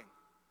I'm knocking.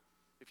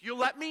 If you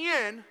let me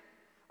in,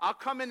 I'll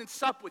come in and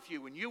sup with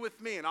you, and you with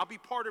me, and I'll be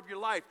part of your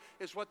life,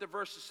 is what the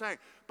verse is saying.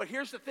 But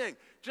here's the thing.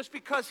 Just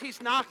because he's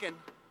knocking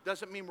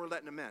doesn't mean we're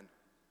letting him in.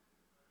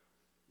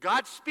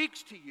 God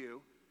speaks to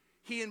you.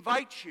 He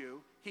invites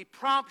you. He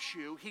prompts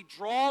you. He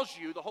draws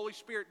you. The Holy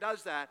Spirit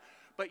does that.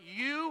 But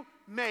you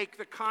make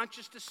the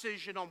conscious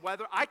decision on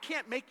whether... I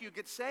can't make you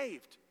get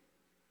saved.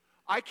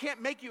 I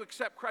can't make you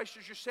accept Christ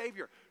as your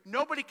Savior.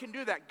 Nobody can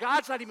do that.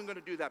 God's not even going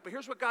to do that. But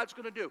here's what God's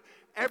going to do.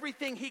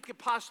 Everything he could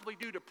possibly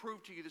do to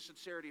prove to you the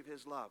sincerity of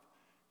his love.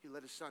 He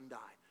let his son die.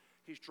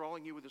 He's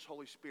drawing you with his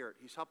Holy Spirit.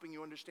 He's helping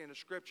you understand the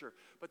Scripture.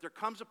 But there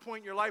comes a point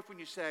in your life when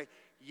you say,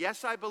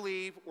 yes, I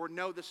believe, or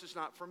no, this is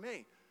not for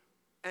me.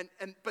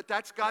 But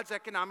that's God's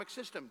economic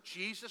system.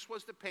 Jesus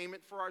was the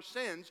payment for our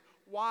sins.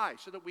 Why?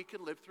 So that we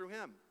could live through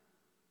him.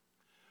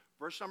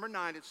 Verse number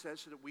 9, it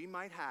says, so that we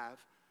might have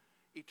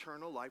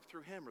eternal life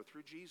through him, or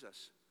through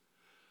Jesus.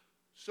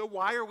 So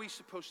why are we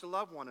supposed to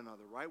love one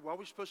another, right? Well,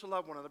 we're supposed to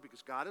love one another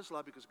because God is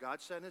love, because God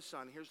sent his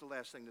son. Here's the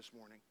last thing this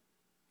morning.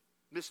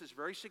 This is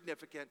very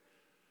significant.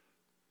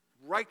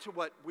 right to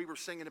what we were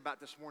singing about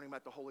this morning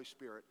about the Holy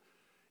Spirit,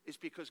 is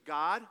because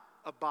God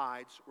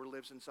abides or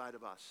lives inside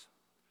of us.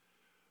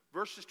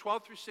 Verses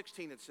 12 through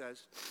 16, it says,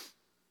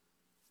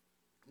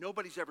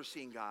 nobody's ever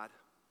seen God.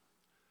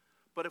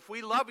 But if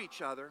we love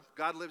each other,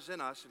 God lives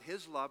in us, and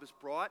his love is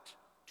brought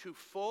to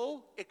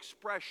full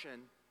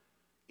expression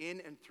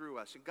in and through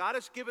us. And God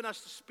has given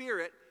us the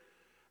Spirit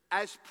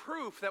as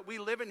proof that we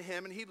live in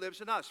him and he lives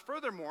in us.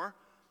 Furthermore,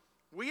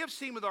 we have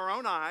seen with our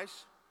own eyes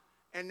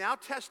and now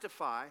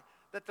testify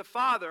that the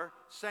Father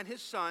sent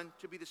his Son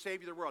to be the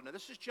Savior of the world. Now,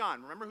 this is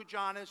John. Remember who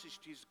John is?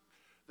 He's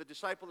the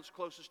disciple that's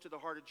closest to the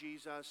heart of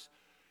Jesus.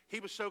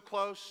 He was so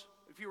close.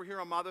 If you were here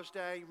on Mother's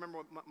Day, you remember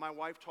what my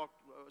wife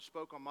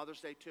spoke on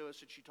Mother's Day to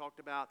us, and she talked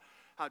about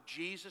how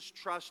Jesus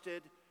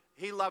trusted.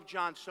 He loved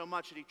John so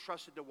much that he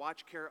trusted to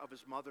watch care of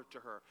his mother to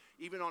her.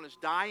 Even on his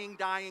dying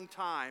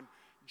time,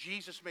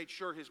 Jesus made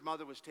sure his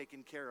mother was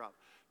taken care of.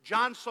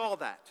 John saw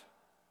that.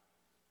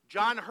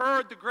 John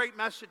heard the great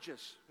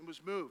messages and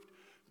was moved.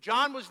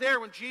 John was there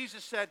when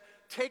Jesus said,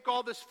 take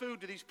all this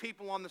food to these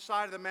people on the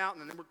side of the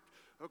mountain. And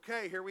we're,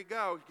 okay, here we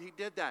go. He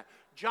did that.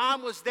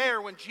 John was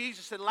there when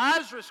Jesus said,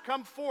 Lazarus,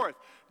 come forth.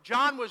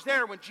 John was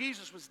there when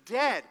Jesus was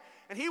dead.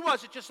 And he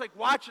wasn't just like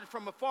watching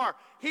from afar.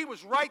 He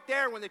was right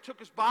there when they took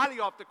his body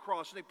off the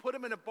cross and they put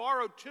him in a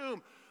borrowed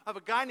tomb of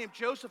a guy named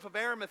Joseph of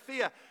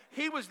Arimathea.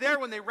 He was there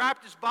when they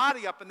wrapped his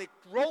body up and they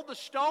rolled the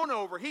stone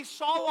over. He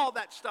saw all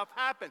that stuff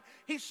happen.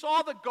 He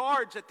saw the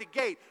guards at the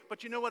gate.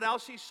 But you know what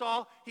else he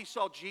saw? He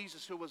saw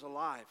Jesus who was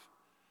alive.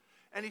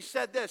 And he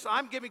said this,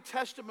 I'm giving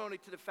testimony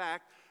to the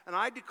fact, and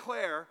I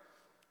declare,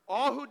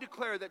 all who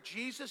declare that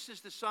Jesus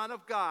is the Son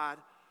of God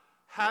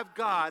have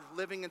God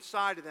living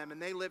inside of them,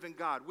 and they live in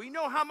God. We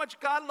know how much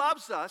God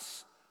loves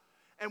us,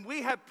 and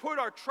we have put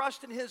our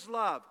trust in his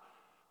love.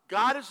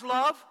 God is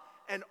love,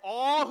 and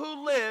all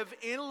who live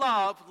in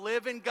love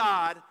live in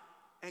God,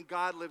 and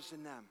God lives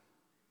in them.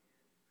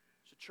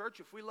 So church,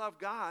 if we love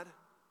God,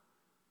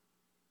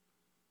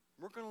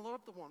 we're going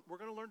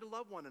to learn to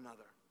love one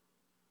another.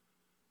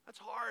 That's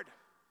hard.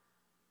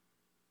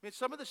 I mean,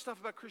 some of the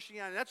stuff about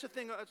Christianity, that's the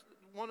thing, that's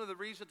one of the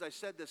reasons I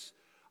said this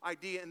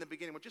idea in the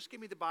beginning. Well, just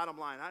give me the bottom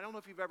line. I don't know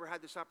if you've ever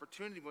had this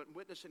opportunity when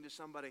witnessing to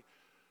somebody,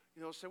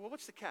 say, well,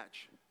 what's the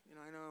catch?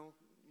 I know,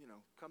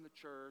 come to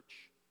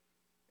church,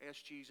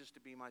 ask Jesus to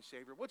be my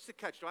Savior. What's the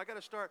catch? Do I got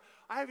to start?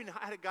 I even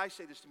had a guy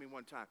say this to me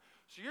one time.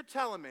 So you're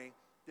telling me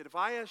that if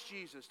I ask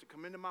Jesus to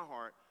come into my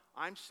heart,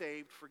 I'm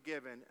saved,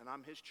 forgiven, and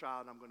I'm his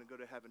child, and I'm going to go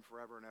to heaven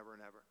forever and ever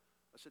and ever.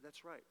 I said,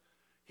 that's right.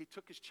 He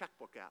took his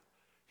checkbook out.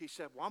 He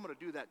said, well, I'm going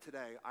to do that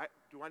today.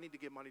 Do I need to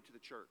give money to the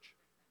church?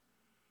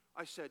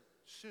 I said,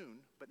 soon,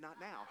 but not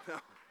now.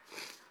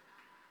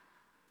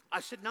 I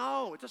said,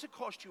 no, it doesn't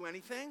cost you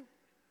anything.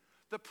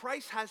 The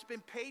price has been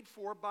paid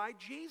for by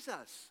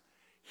Jesus.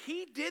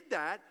 He did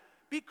that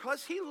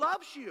because he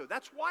loves you.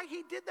 That's why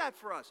he did that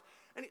for us.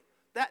 And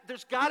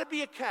there's got to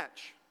be a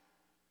catch.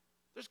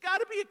 There's got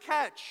to be a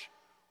catch.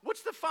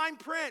 What's the fine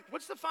print?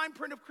 What's the fine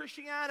print of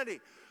Christianity?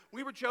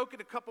 We were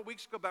joking a couple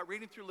weeks ago about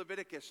reading through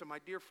Leviticus, and my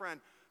dear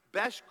friend,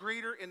 best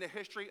greeter in the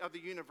history of the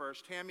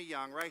universe, Tammy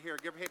Young, right here.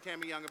 Give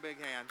Tammy Young a big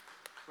hand,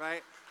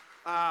 right?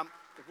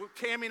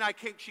 Tammy and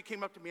she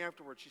came up to me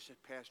afterwards. She said,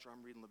 Pastor,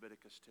 I'm reading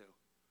Leviticus too.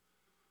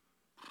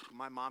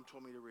 My mom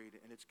told me to read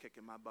it, and it's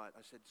kicking my butt.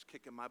 I said, it's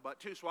kicking my butt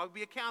too, so I'll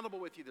be accountable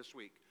with you this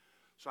week.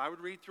 So I would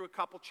read through a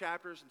couple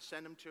chapters and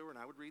send them to her, and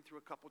I would read through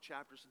a couple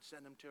chapters and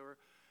send them to her.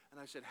 And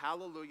I said,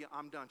 hallelujah,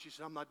 I'm done. She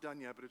said, I'm not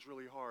done yet, but it's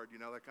really hard,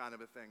 that kind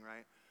of a thing,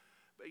 right?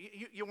 But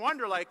you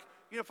wonder,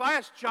 if I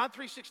ask John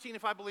 3:16,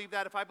 if I believe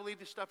that, if I believe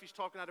the stuff he's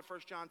talking out of 1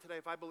 John today,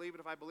 if I believe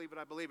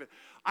it,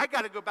 I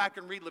got to go back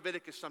and read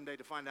Leviticus someday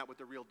to find out what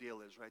the real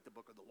deal is, right? The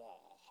book of the law.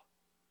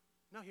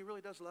 No, he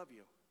really does love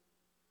you.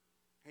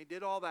 He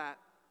did all that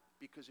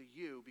because of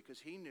you,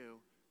 because he knew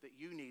that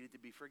you needed to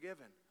be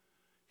forgiven.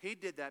 He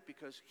did that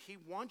because he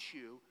wants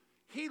you,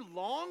 he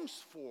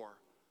longs for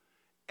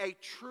a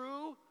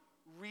true,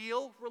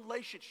 real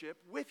relationship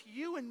with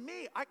you and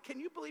me. Can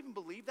you even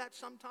believe that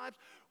sometimes?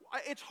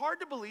 It's hard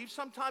to believe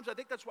sometimes. I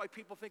think that's why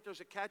people think there's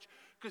a catch,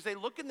 because they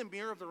look in the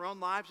mirror of their own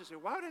lives and say,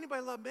 why would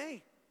anybody love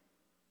me?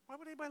 Why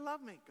would anybody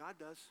love me? God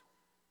does.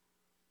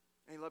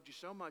 And he loved you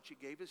so much, he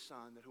gave his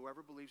son that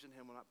whoever believes in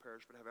him will not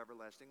perish but have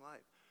everlasting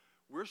life.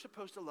 We're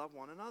supposed to love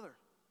one another.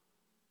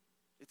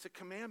 It's a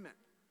commandment.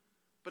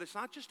 But it's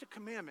not just a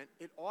commandment.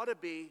 It ought to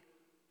be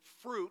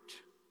fruit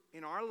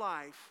in our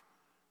life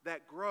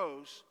that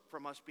grows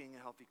from us being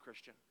a healthy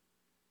Christian.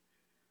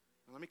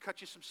 Now, let me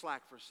cut you some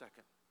slack for a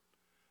second.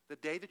 The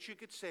day that you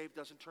get saved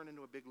doesn't turn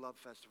into a big love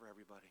fest for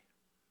everybody.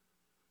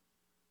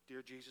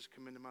 Dear Jesus,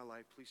 come into my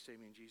life. Please save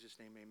me in Jesus'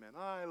 name, amen.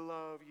 I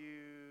love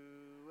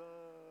you.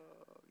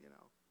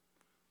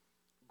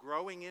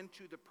 Growing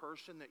into the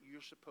person that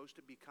you're supposed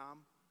to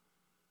become,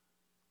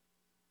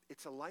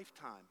 it's a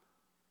lifetime.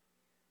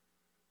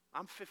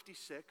 I'm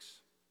 56.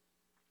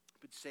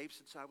 Been saved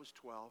since I was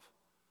 12.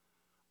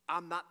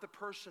 I'm not the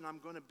person I'm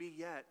going to be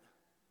yet,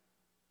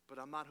 but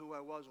I'm not who I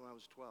was when I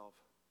was 12.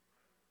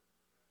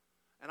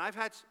 And I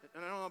don't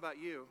know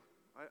about you,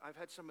 I've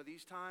had some of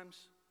these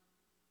times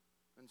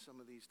and some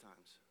of these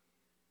times.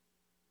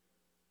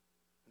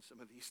 And some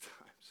of these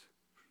times,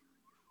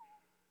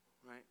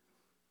 right?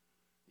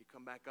 You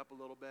come back up a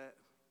little bit.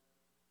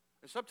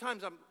 And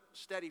sometimes I'm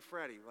steady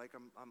Freddy. Like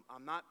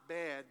I'm not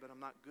bad, but I'm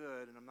not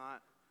good. And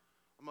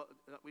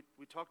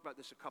we talked about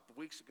this a couple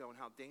weeks ago and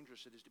how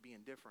dangerous it is to be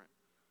indifferent.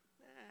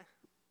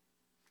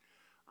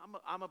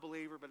 I'm a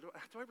believer, but do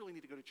I really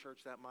need to go to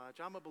church that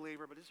much? I'm a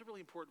believer, but is it really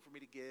important for me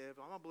to give?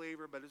 I'm a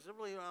believer, but is it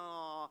really,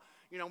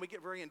 we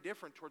get very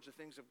indifferent towards the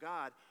things of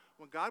God.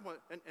 When God went,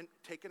 and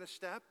taking a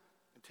step,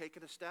 and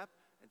taking a step,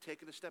 and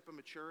taking a step of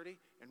maturity,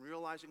 and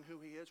realizing who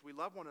he is. We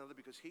love one another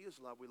because he is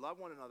love. We love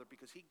one another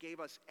because he gave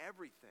us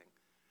everything.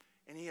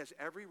 And he has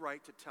every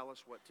right to tell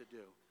us what to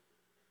do.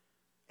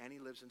 And he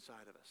lives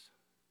inside of us.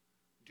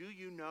 Do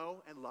you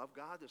know and love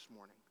God this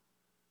morning?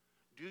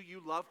 Do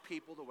you love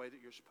people the way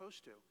that you're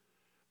supposed to?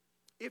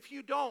 If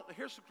you don't,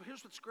 here's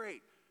what's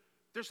great.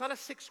 There's not a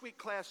 6-week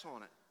class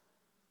on it.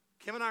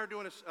 Kim and I are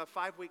doing a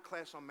 5-week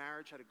class on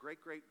marriage. Had a great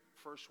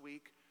first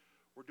week.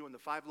 We're doing the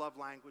 5 love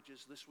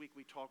languages. This week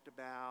we talked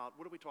about,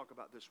 what did we talk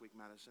about this week,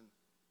 Madison?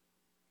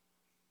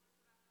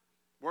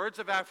 Words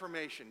of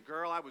affirmation.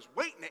 Girl, I was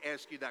waiting to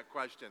ask you that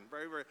question.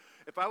 Very, very.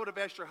 If I would have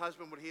asked your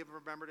husband, would he have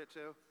remembered it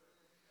too?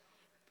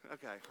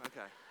 Okay.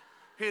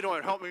 He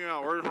don't help me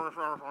out. We're going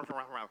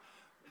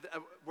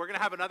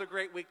to have another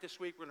great week this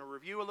week. We're going to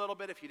review a little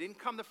bit. If you didn't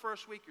come the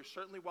first week, you're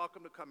certainly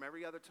welcome to come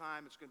every other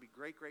time. It's going to be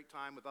great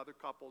time with other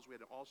couples. We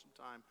had an awesome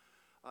time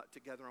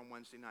together on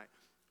Wednesday night.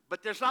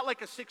 But there's not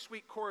like a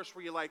 6-week course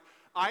where you're like,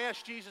 I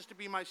asked Jesus to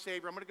be my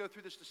Savior. I'm going to go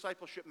through this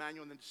discipleship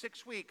manual. And then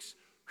 6 weeks,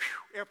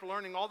 after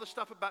learning all the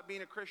stuff about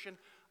being a Christian,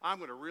 I'm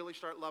going to really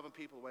start loving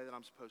people the way that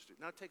I'm supposed to.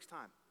 Now, it takes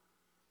time.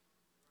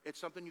 It's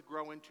something you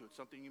grow into. It's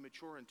something you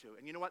mature into.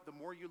 And you know what? The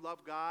more you love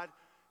God,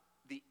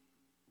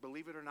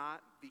 believe it or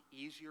not, the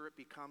easier it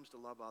becomes to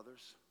love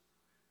others.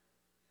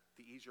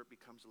 The easier it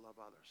becomes to love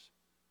others.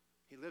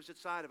 He lives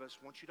inside of us,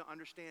 wants you to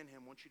understand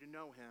him, wants you to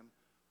know him,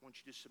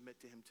 wants you to submit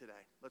to him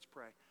today. Let's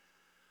pray.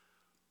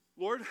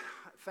 Lord,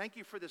 thank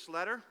you for this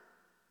letter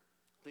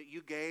that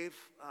you gave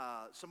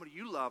somebody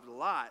you loved a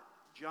lot,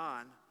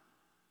 John,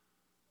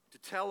 to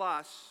tell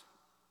us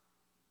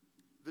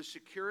the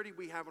security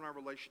we have in our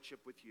relationship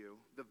with you,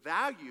 the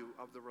value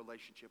of the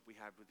relationship we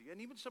have with you,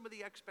 and even some of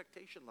the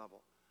expectation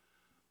level.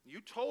 You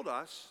told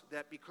us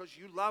that because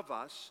you love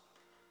us,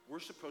 we're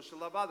supposed to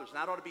love others. And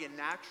that ought to be a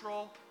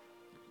natural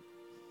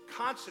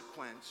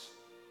consequence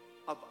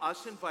of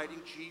us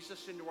inviting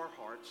Jesus into our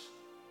hearts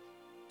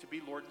to be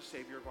Lord and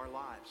Savior of our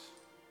lives.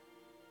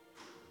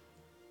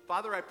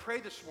 Father, I pray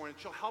this morning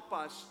that you'll help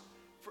us,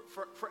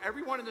 for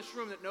everyone in this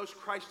room that knows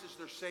Christ as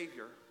their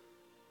Savior,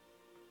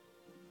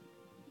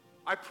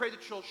 I pray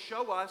that you'll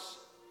show us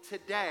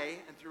today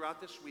and throughout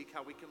this week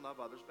how we can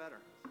love others better.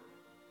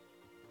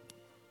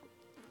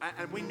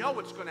 And we know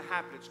what's going to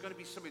happen. It's going to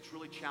be something that's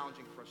really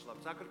challenging for us to love.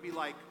 It's not going to be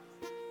like,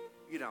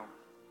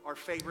 our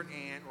favorite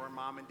aunt or our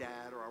mom and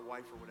dad or our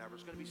wife or whatever.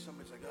 It's going to be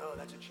somebody that's like, oh,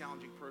 that's a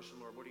challenging person,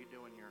 Lord. What are you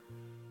doing here?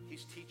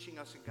 He's teaching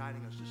us and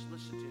guiding us. Just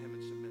listen to him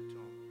and submit to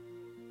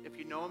him. If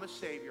you know him as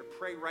Savior,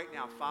 pray right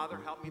now, Father,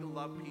 help me to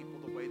love people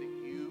the way that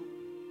you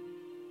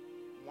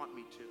want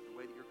me to, the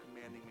way that you're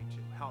commanding me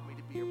to. Help me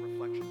to be a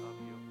reflection of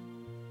you.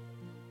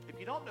 If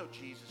you don't know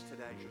Jesus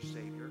today as your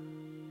Savior,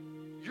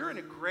 you're in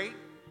a great,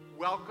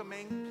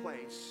 welcoming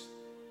place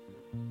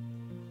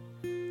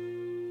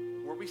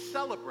where we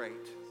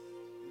celebrate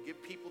and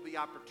give people the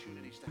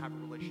opportunities to have a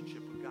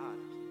relationship with God.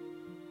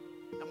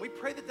 And we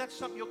pray that that's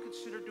something you'll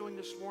consider doing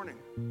this morning.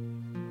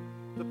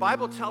 The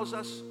Bible tells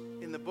us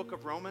in the book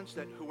of Romans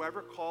that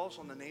whoever calls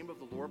on the name of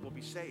the Lord will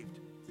be saved.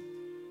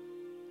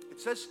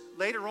 It says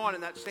later on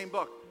in that same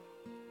book,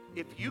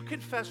 if you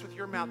confess with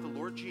your mouth the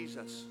Lord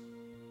Jesus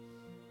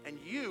and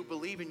you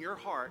believe in your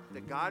heart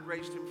that God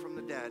raised him from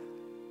the dead,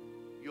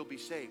 you'll be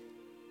saved.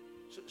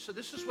 So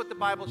this is what the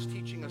Bible is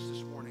teaching us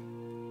this morning.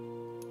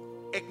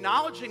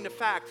 Acknowledging the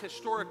fact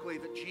historically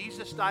that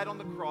Jesus died on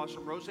the cross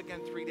and rose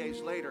again 3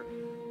 days later,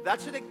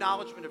 that's an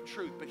acknowledgement of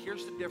truth. But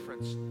here's the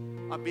difference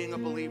of being a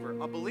believer.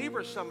 A believer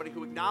is somebody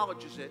who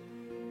acknowledges it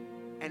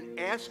and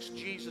asks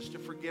Jesus to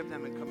forgive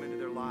them and come into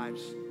their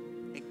lives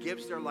and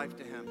gives their life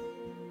to him.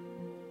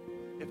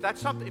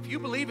 If you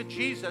believe in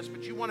Jesus,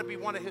 but you want to be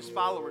one of his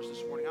followers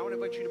this morning, I want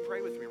to invite you to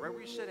pray with me right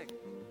where you're sitting.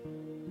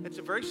 It's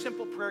a very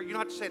simple prayer. You don't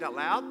have to say it out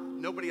loud.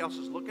 Nobody else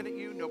is looking at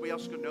you. Nobody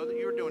else is going to know that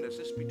you're doing this.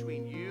 This is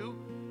between you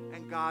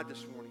and God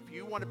this morning. If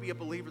you want to be a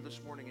believer this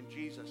morning in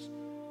Jesus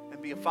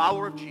and be a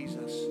follower of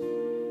Jesus,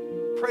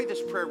 pray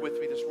this prayer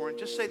with me this morning.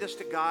 Just say this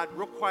to God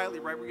real quietly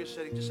right where you're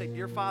sitting. Just say,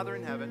 Dear Father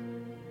in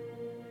heaven,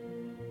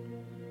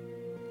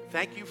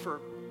 thank you for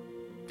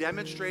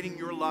demonstrating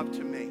your love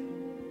to me.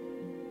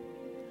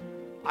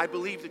 I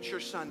believe that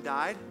your son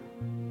died.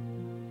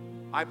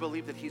 I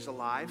believe that he's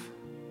alive.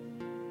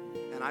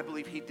 And I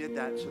believe he did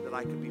that so that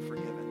I could be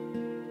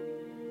forgiven.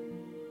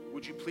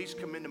 Would you please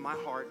come into my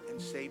heart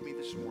and save me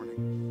this morning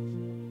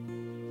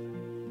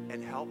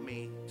and help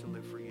me to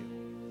live for you?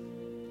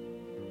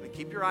 And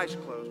keep your eyes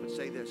closed, but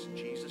say this, in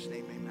Jesus'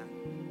 name, amen.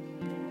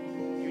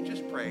 You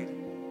just prayed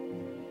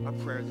a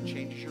prayer that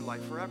changes your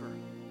life forever.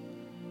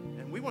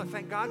 And We want to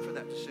thank God for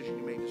that decision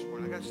you made this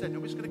morning. Like I said,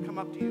 nobody's going to come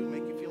up to you and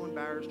make you feel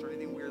embarrassed or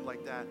anything weird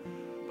like that.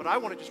 But I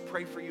want to just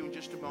pray for you in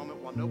just a moment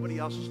while nobody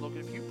else is looking.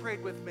 If you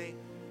prayed with me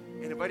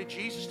and invited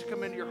Jesus to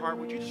come into your heart,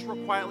 would you just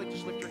real quietly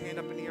just lift your hand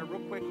up in the air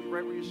real quickly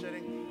right where you're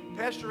sitting?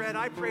 Pastor Ed,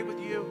 I prayed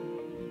with you,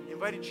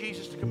 invited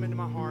Jesus to come into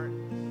my heart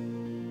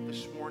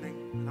this morning,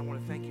 and I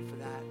want to thank you for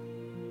that.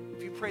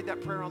 If you prayed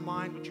that prayer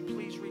online, would you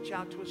please reach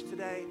out to us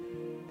today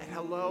at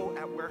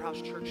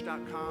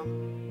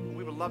hello@warehousechurch.com.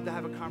 We would love to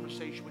have a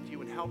conversation with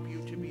you and help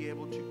you to be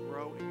able to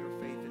grow in your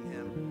faith in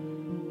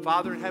Him.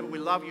 Father in heaven, we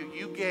love you.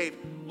 You gave,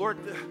 Lord,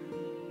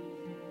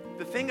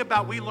 the thing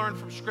about we learn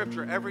from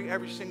Scripture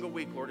every single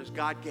week, Lord, is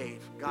God gave.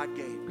 God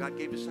gave. God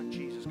gave His Son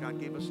Jesus. God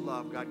gave us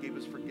love. God gave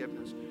us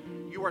forgiveness.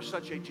 You are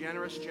such a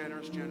generous,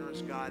 generous,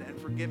 generous God and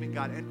forgiving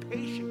God and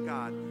patient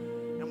God.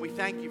 And we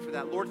thank you for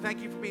that. Lord,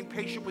 thank you for being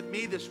patient with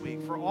me this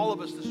week, for all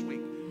of us this week.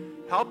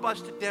 Help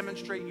us to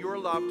demonstrate your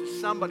love to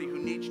somebody who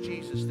needs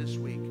Jesus this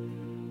week.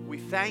 We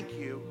thank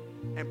you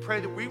and pray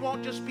that we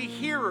won't just be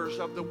hearers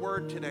of the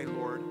word today,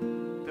 Lord,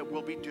 that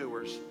we'll be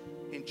doers.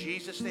 In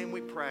Jesus' name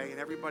we pray, and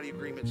everybody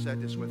agreement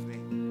said this with me.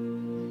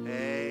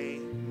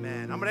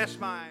 Amen. I'm going to ask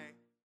my...